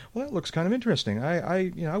thought, well, that looks kind of interesting.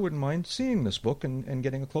 I wouldn't mind seeing this book and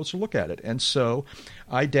getting a closer look at it. And so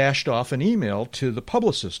I dashed off an email to the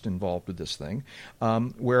publicist involved with this thing,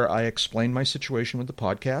 where I explained my situation with the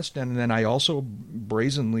podcast, and then I also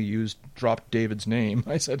brazenly dropped David's name.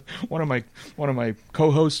 I said one of my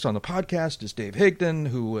co-hosts on the podcast is Dave Higdon,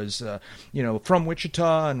 who was from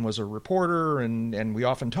Wichita and was a reporter, and we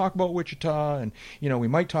often talk about Wichita, and we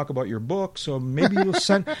might talk about your book. So maybe you'll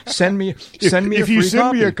send me a free copy. If you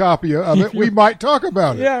send me a copy of it, we might talk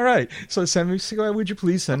about it. Yeah, right. So would you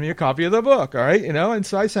please send me a copy of the book? All right, and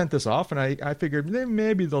so I sent this off, and I figured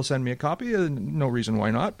maybe they'll send me a copy. No reason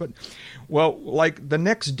why not. But like the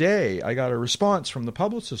next day, I got a response from the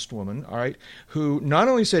publicist woman, all right, who not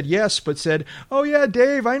only said yes, but said, "Oh yeah,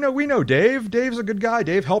 Dave, we know Dave. Dave's a good guy.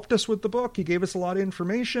 Dave helped us with the book. He gave us a lot of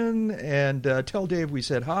information, and tell Dave we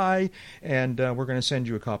said hi, and we're going to send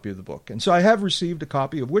you a copy of the book." And so I have received a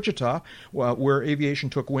copy of Wichita, Where Aviation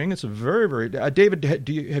Took Wing. It's a very, very... David,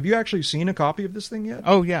 have you actually seen a copy of this thing yet?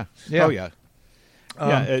 Oh, yeah. Oh, yeah.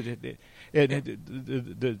 The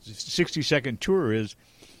 60-second tour is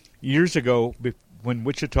years ago when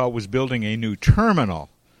Wichita was building a new terminal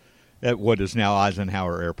at what is now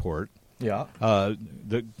Eisenhower Airport. Yeah.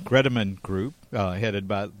 The Greteman Group, headed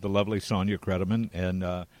by the lovely Sonia Greteman, and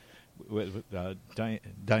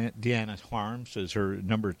Deanna Harms is her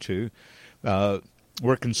number two,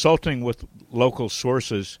 were consulting with local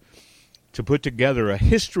sources to put together a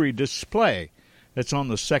history display that's on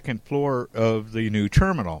the second floor of the new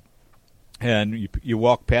terminal. And you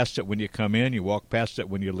walk past it when you come in, you walk past it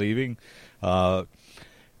when you're leaving, and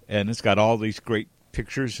it's got all these great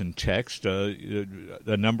pictures and text. A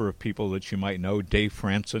number of people that you might know, Dave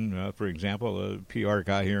Franson, for example, a PR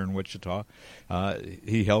guy here in Wichita,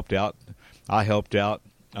 he helped out. I helped out.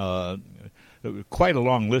 Quite a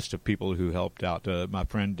long list of people who helped out. My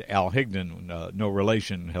friend Al Higdon, no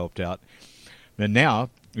relation, helped out. And now,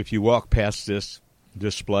 if you walk past this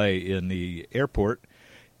display in the airport,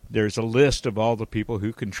 there's a list of all the people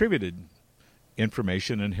who contributed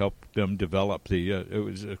information and helped them develop it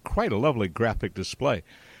was quite a lovely graphic display.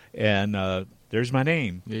 And there's my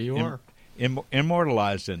name. There you are.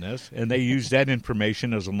 Immortalized in this. And they used that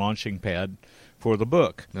information as a launching pad for the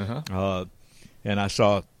book. Uh-huh. And I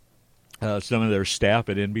saw some of their staff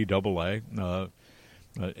at NBAA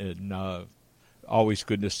Always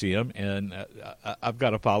good to see him. And I've got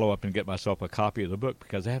to follow up and get myself a copy of the book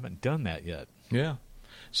because I haven't done that yet. Yeah.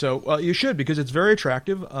 So you should, because it's very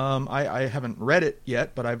attractive. I haven't read it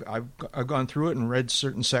yet, but I've gone through it and read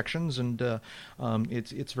certain sections, and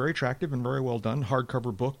it's very attractive and very well done.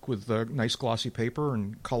 Hardcover book with nice glossy paper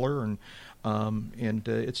and color, and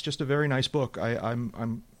it's just a very nice book.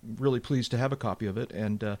 I'm really pleased to have a copy of it.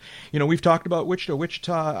 And we've talked about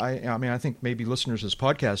Wichita. I mean, I think maybe listeners of this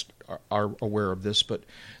podcast are aware of this, but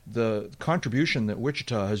the contribution that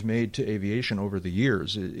Wichita has made to aviation over the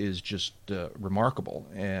years is just remarkable,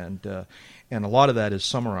 and a lot of that is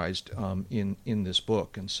summarized in this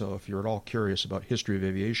book. And so, if you're at all curious about history of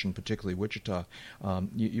aviation, particularly Wichita,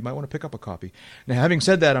 you might want to pick up a copy. Now, having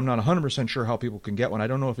said that, I'm not 100% sure how people can get one. I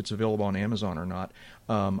don't know if it's available on Amazon or not.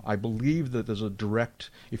 I believe that there's a direct.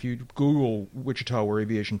 If you Google Wichita where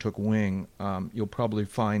aviation took wing, you'll probably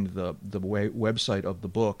find the website of the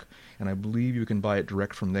book, and I believe you can buy it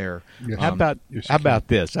direct from there. Yes. How about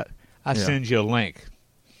this? I send you a link.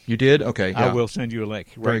 You did? Okay. Yeah. I will send you a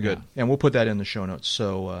link. Very good. And we'll put that in the show notes.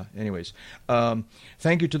 So, anyways,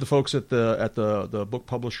 thank you to the folks at the book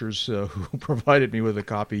publishers who provided me with a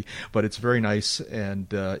copy. But it's very nice, and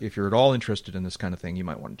if you're at all interested in this kind of thing, you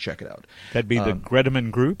might want to check it out. That'd be the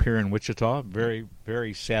Gredeman Group here in Wichita. Very,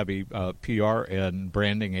 very savvy PR and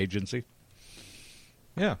branding agency.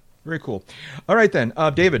 Yeah, very cool. All right, then.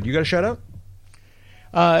 David, you got a shout-out?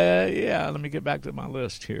 Yeah, let me get back to my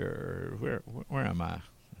list here. Where am I?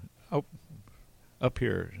 Oh, up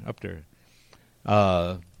here, up there.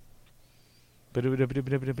 The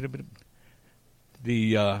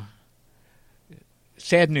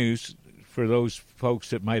sad news for those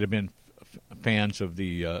folks that might have been fans of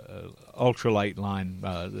the ultralight line,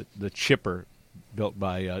 the Chipper, built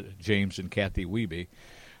by James and Kathy Wiebe.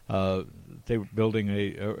 They were building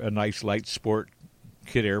a nice light sport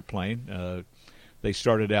kit airplane. They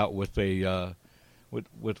started out with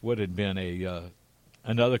with what had been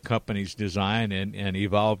another company's design and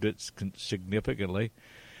evolved it significantly.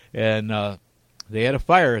 And they had a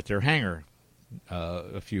fire at their hangar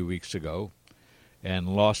a few weeks ago and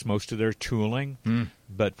lost most of their tooling,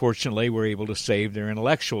 but fortunately were able to save their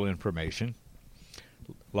intellectual information,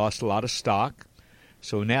 lost a lot of stock.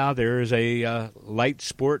 So now there is a light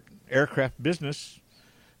sport aircraft business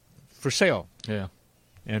for sale. Yeah.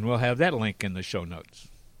 And we'll have that link in the show notes.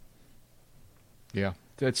 Yeah.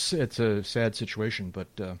 It's a sad situation, but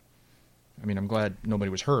I mean, I'm glad nobody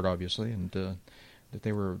was hurt, obviously, and that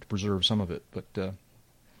they were to preserve some of it. But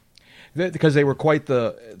because they were quite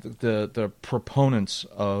the proponents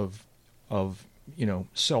of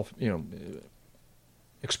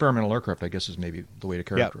experimental aircraft, I guess is maybe the way to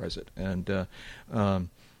characterize it. And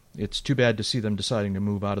it's too bad to see them deciding to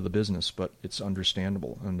move out of the business, but it's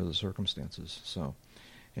understandable under the circumstances. So,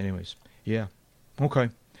 anyways, yeah, okay,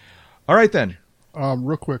 all right then.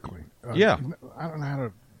 Real quickly. Yeah. I don't know how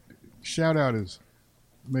to... Shout out is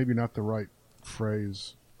maybe not the right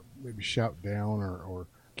phrase. Maybe shout down or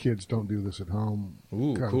kids don't do this at home.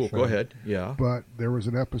 Ooh, cool. Go ahead. Yeah. But there was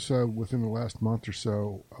an episode within the last month or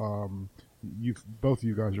so. Both of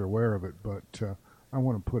you guys are aware of it, but I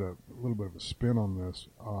want to put a little bit of a spin on this.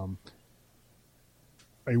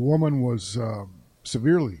 A woman was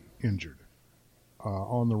severely injured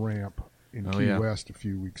on the ramp in Key West a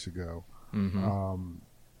few weeks ago. Mm-hmm.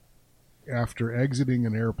 After exiting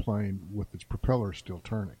an airplane with its propeller still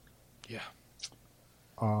turning. Yeah.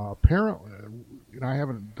 Apparently, and I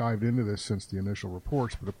haven't dived into this since the initial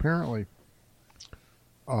reports, but apparently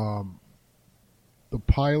both the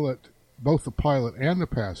pilot and the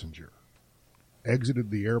passenger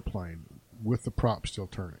exited the airplane with the prop still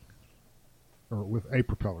turning, or with a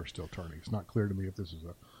propeller still turning. It's not clear to me if this is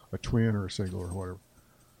a twin or a single or whatever.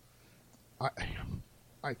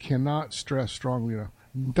 I cannot stress strongly enough,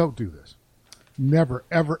 don't do this. Never,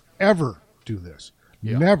 ever, ever do this.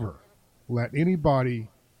 Yeah. Never let anybody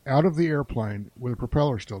out of the airplane with a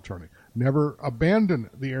propeller still turning. Never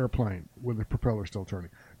abandon the airplane with the propeller still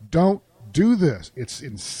turning. Don't do this. It's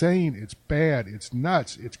insane. It's bad. It's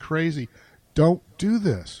nuts. It's crazy. Don't do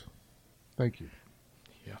this. Thank you.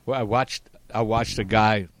 Yeah. Well, I watched a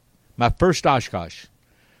guy, my first Oshkosh.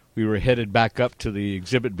 We were headed back up to the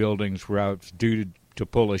exhibit buildings where I was due to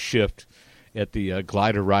pull a shift at the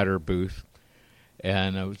glider rider booth.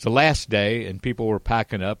 And it was the last day, and people were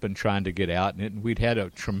packing up and trying to get out. And we'd had a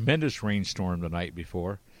tremendous rainstorm the night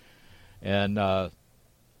before. And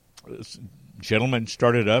this gentleman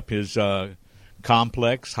started up his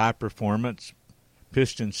complex, high-performance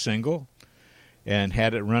piston single and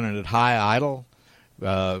had it running at high idle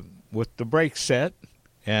with the brakes set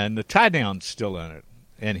and the tie-down still in it.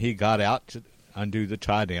 And he got out undo the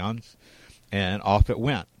tie downs, and off it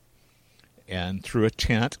went. And through a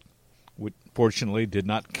tent, which fortunately did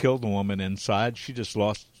not kill the woman inside. She just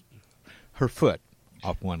lost her foot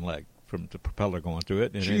off one leg from the propeller going through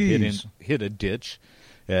it, and it hit a ditch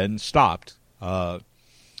and stopped. And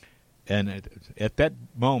at that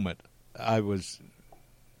moment, I was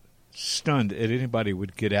stunned that anybody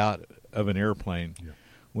would get out of an airplane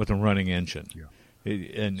with a running engine. Yeah.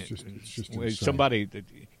 And it's just somebody,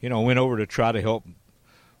 went over to try to help,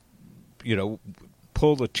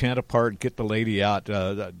 pull the tent apart, get the lady out.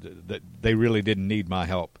 They really didn't need my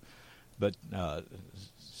help. But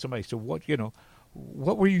somebody said,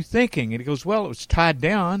 what were you thinking? And he goes, well, it was tied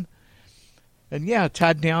down. And,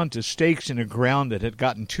 tied down to stakes in the ground that had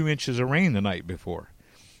gotten 2 inches of rain the night before.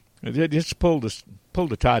 It just pulled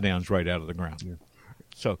the tie downs right out of the ground. Yeah.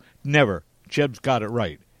 So never. Jeb's got it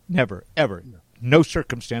right. Never, ever. No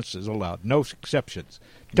circumstances allowed. No exceptions.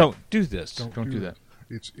 Don't do this. Don't do that.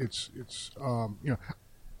 It's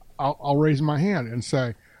I'll raise my hand and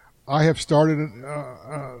say, I have started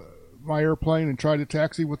my airplane and tried to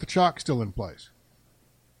taxi with the chock still in place.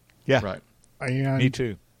 Yeah. Right. And me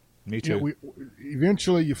too.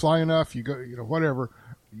 Eventually, you fly enough, you go, whatever,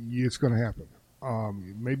 it's going to happen.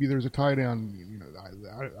 Maybe there's a tie down.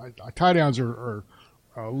 Tie downs are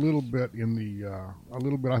a little bit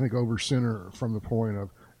I think over center from the point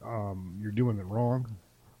of you're doing it wrong.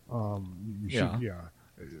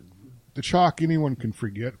 The chock anyone can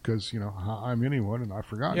forget because I'm anyone and I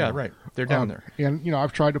forgot. Yeah, right. They're down there, and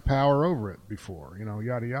I've tried to power over it before.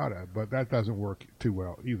 Yada yada, but that doesn't work too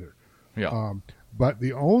well either. Yeah. But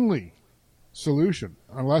the only solution,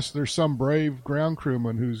 unless there's some brave ground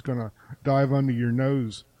crewman who's going to dive under your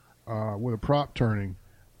nose with a prop turning,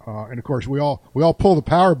 and of course we all pull the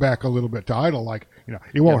power back a little bit to idle, like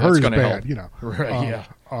it won't hurt as bad. Right?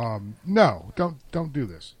 No, don't do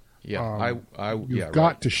this. Yeah, you've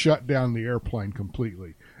got to shut down the airplane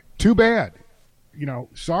completely. Too bad.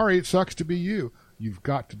 Sorry, it sucks to be you. You've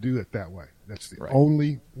got to do it that way. That's the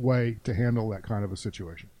only way to handle that kind of a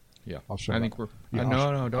situation. Yeah, I'll shut up.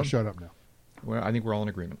 I'll shut up now. Well, I think we're all in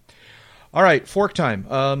agreement. All right, fork time.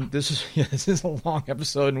 This is a long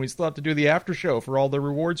episode, and we still have to do the after show for all the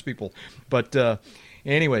rewards people. But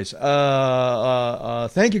anyways,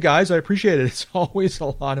 thank you guys. I appreciate it. It's always a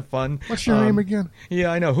lot of fun. What's your name again?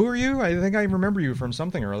 Yeah, I know. Who are you? I think I remember you from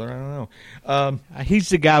something or other. I don't know. He's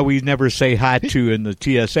the guy we never say hi to in the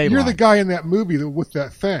TSA You're line. the guy in that movie with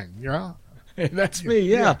that thing, yeah? That's me.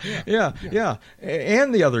 Yeah.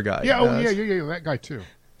 And the other guy. Yeah. That guy too.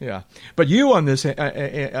 Yeah, but you on this, on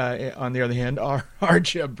the other hand, are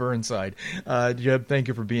Jeb Burnside. Jeb, thank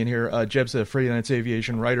you for being here. Jeb's a Friday Night's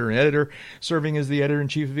Aviation writer and editor, serving as the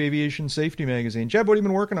editor-in-chief of Aviation Safety Magazine. Jeb, what have you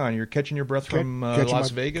been working on? You're catching your breath from Las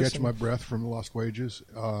Vegas? Catching my breath from the Lost Wages,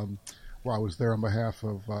 where I was there on behalf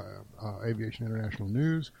of Aviation International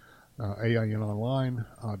News,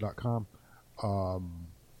 AINonline.com.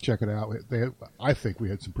 Check it out. I think we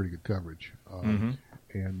had some pretty good coverage.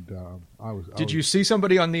 And Did you see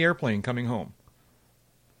somebody on the airplane coming home?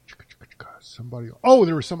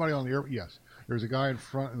 There was somebody on the airplane. Yes, there was a guy in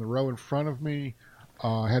the row in front of me.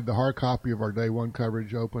 Had the hard copy of our day one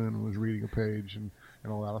coverage open and was reading a page and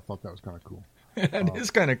all that. I thought that was kind of cool. That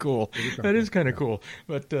is kind of cool. That is kind of cool.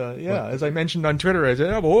 But as I mentioned on Twitter, I said,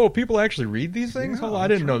 "Oh, people actually read these things." I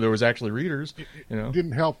didn't know there was actually readers. It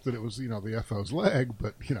didn't help that it was the FO's leg,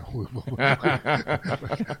 but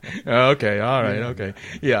Okay, all right, okay,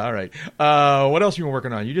 yeah, all right. What else you been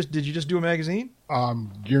working on? Did you just do a magazine?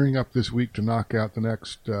 Gearing up this week to knock out the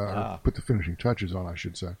next, put the finishing touches on, I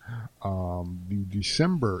should say, the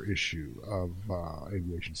December issue of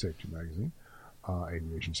Aviation Safety Magazine.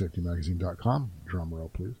 AviationSafetyMagazine.com. Drum roll,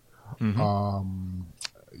 please. Mm-hmm.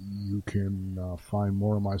 You can find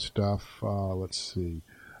more of my stuff. Let's see.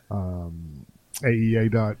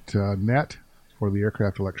 AEA.net for the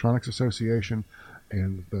Aircraft Electronics Association,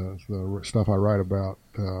 and the stuff I write about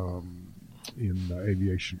in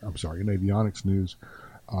avionics news.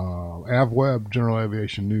 AvWeb,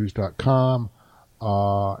 GeneralAviationNews.com,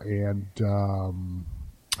 and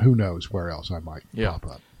who knows where else I might pop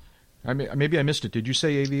up. Maybe I missed it. Did you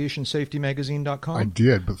say aviationsafetymagazine.com? I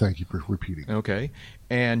did, but thank you for repeating. Okay.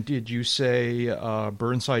 And did you say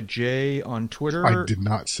Burnside J on Twitter? I did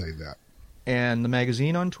not say that. And the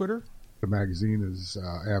magazine on Twitter? The magazine is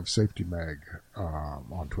Av Safety Mag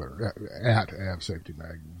on Twitter. At Av Safety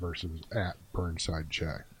Mag versus at Burnside J.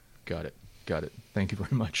 Got it. Thank you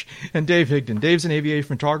very much. And Dave Higdon. Dave's an aviation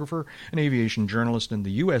photographer, an aviation journalist, and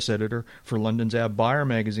the U.S. editor for London's Av Buyer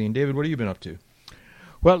magazine. David, what have you been up to?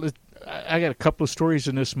 Well, I got a couple of stories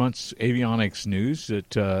in this month's avionics news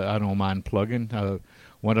that I don't mind plugging.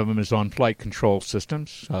 One of them is on flight control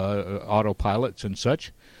systems, autopilots and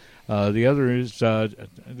such. The other is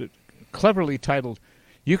cleverly titled,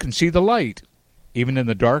 "You Can See the Light, Even in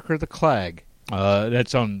the Dark or the Clag."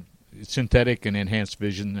 That's on synthetic and enhanced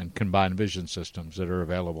vision and combined vision systems that are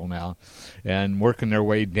available now and working their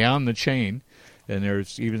way down the chain. And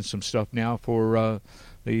there's even some stuff now for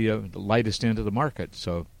the lightest end of the market.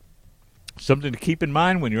 So something to keep in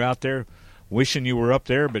mind when you're out there wishing you were up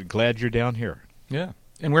there, but glad you're down here. Yeah.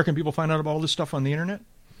 And where can people find out about all this stuff on the internet?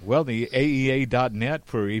 Well, the AEA.net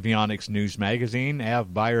for Avionics News Magazine,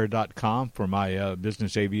 avbuyer.com for my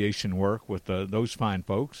business aviation work with those fine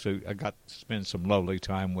folks who I got to spend some lovely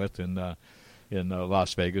time with in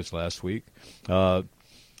Las Vegas last week.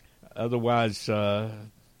 Otherwise,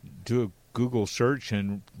 do a Google search,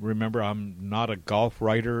 and remember, I'm not a golf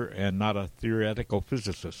writer and not a theoretical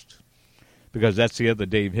physicist, because that's the other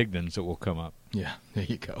Dave Higdons that will come up. Yeah, there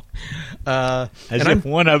you go. As if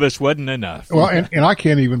one of us wasn't enough. Well, and I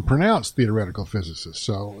can't even pronounce theoretical physicist,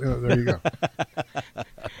 so there you go.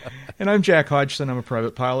 And I'm Jack Hodgson. I'm a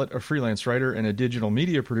private pilot, a freelance writer, and a digital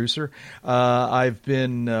media producer. I've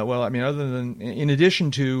been, other than, in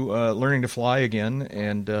addition to learning to fly again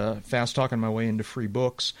and fast talking my way into free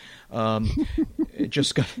books,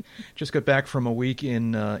 just got back from a week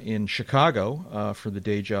in Chicago for the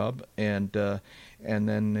day job, and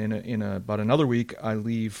then in about another week I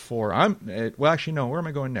leave for where am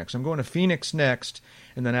I going next? I'm going to Phoenix next,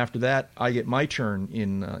 and then after that I get my turn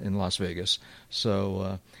in Las Vegas.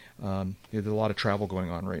 So there's a lot of travel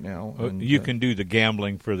going on right now. And, you can do the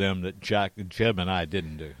gambling for them that Jeb and I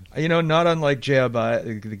didn't do. Not unlike Jeb,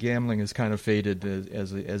 the gambling has kind of faded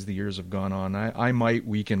as the years have gone on. I might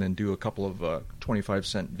weaken and do a couple of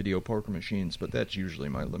 25-cent video poker machines, but that's usually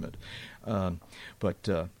my limit.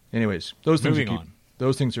 Anyways, those things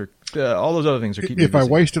are all those other things are keeping me busy. If I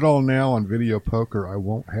waste it all now on video poker, I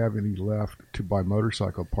won't have any left to buy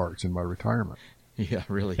motorcycle parts in my retirement. Yeah,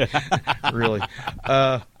 really, really.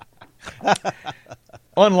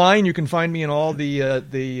 Online, you can find me in all the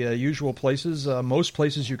usual places. Most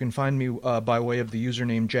places you can find me by way of the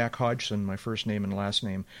username Jack Hodgson, my first name and last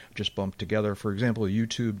name just bumped together. For example,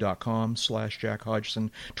 youtube.com/Jack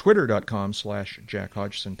Hodgson, twitter.com/Jack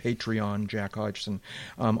Hodgson, Patreon, Jack Hodgson.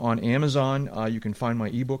 On Amazon, you can find my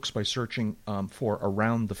ebooks by searching for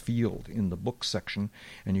Around the Field in the books section,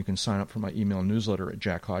 and you can sign up for my email newsletter at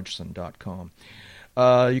jackhodgson.com.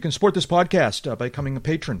 You can support this podcast by becoming a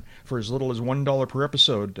patron for as little as $1 per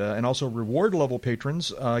episode, and also reward level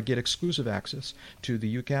patrons get exclusive access to the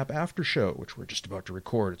UCAP After Show, which we're just about to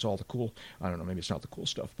record. It's all the cool, I don't know, maybe it's not the cool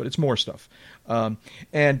stuff, but it's more stuff. And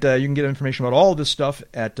you can get information about all of this stuff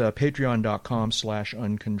at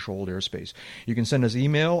patreon.com/uncontrolledairspace. You can send us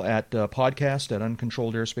email at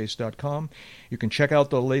podcast@uncontrolledairspace.com. You can check out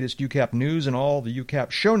the latest UCAP news and all the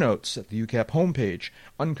UCAP show notes at the UCAP homepage,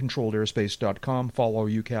 uncontrolledairspace.com. Follow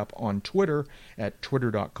UCAP on Twitter at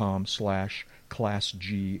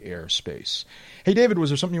twitter.com/ClassGairspace. Hey, David,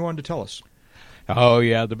 was there something you wanted to tell us? Oh,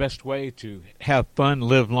 yeah. The best way to have fun,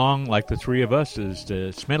 live long like the three of us is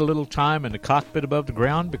to spend a little time in the cockpit above the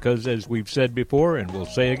ground because, as we've said before and we'll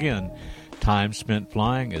say again, time spent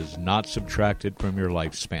flying is not subtracted from your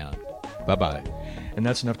lifespan. Bye-bye. And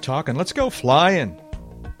that's enough talking. Let's go flying.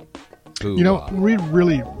 Ooh, we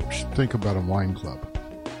really should think about a wine club.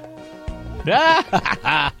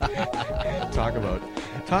 Talk about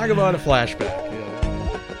a flashback. Yeah.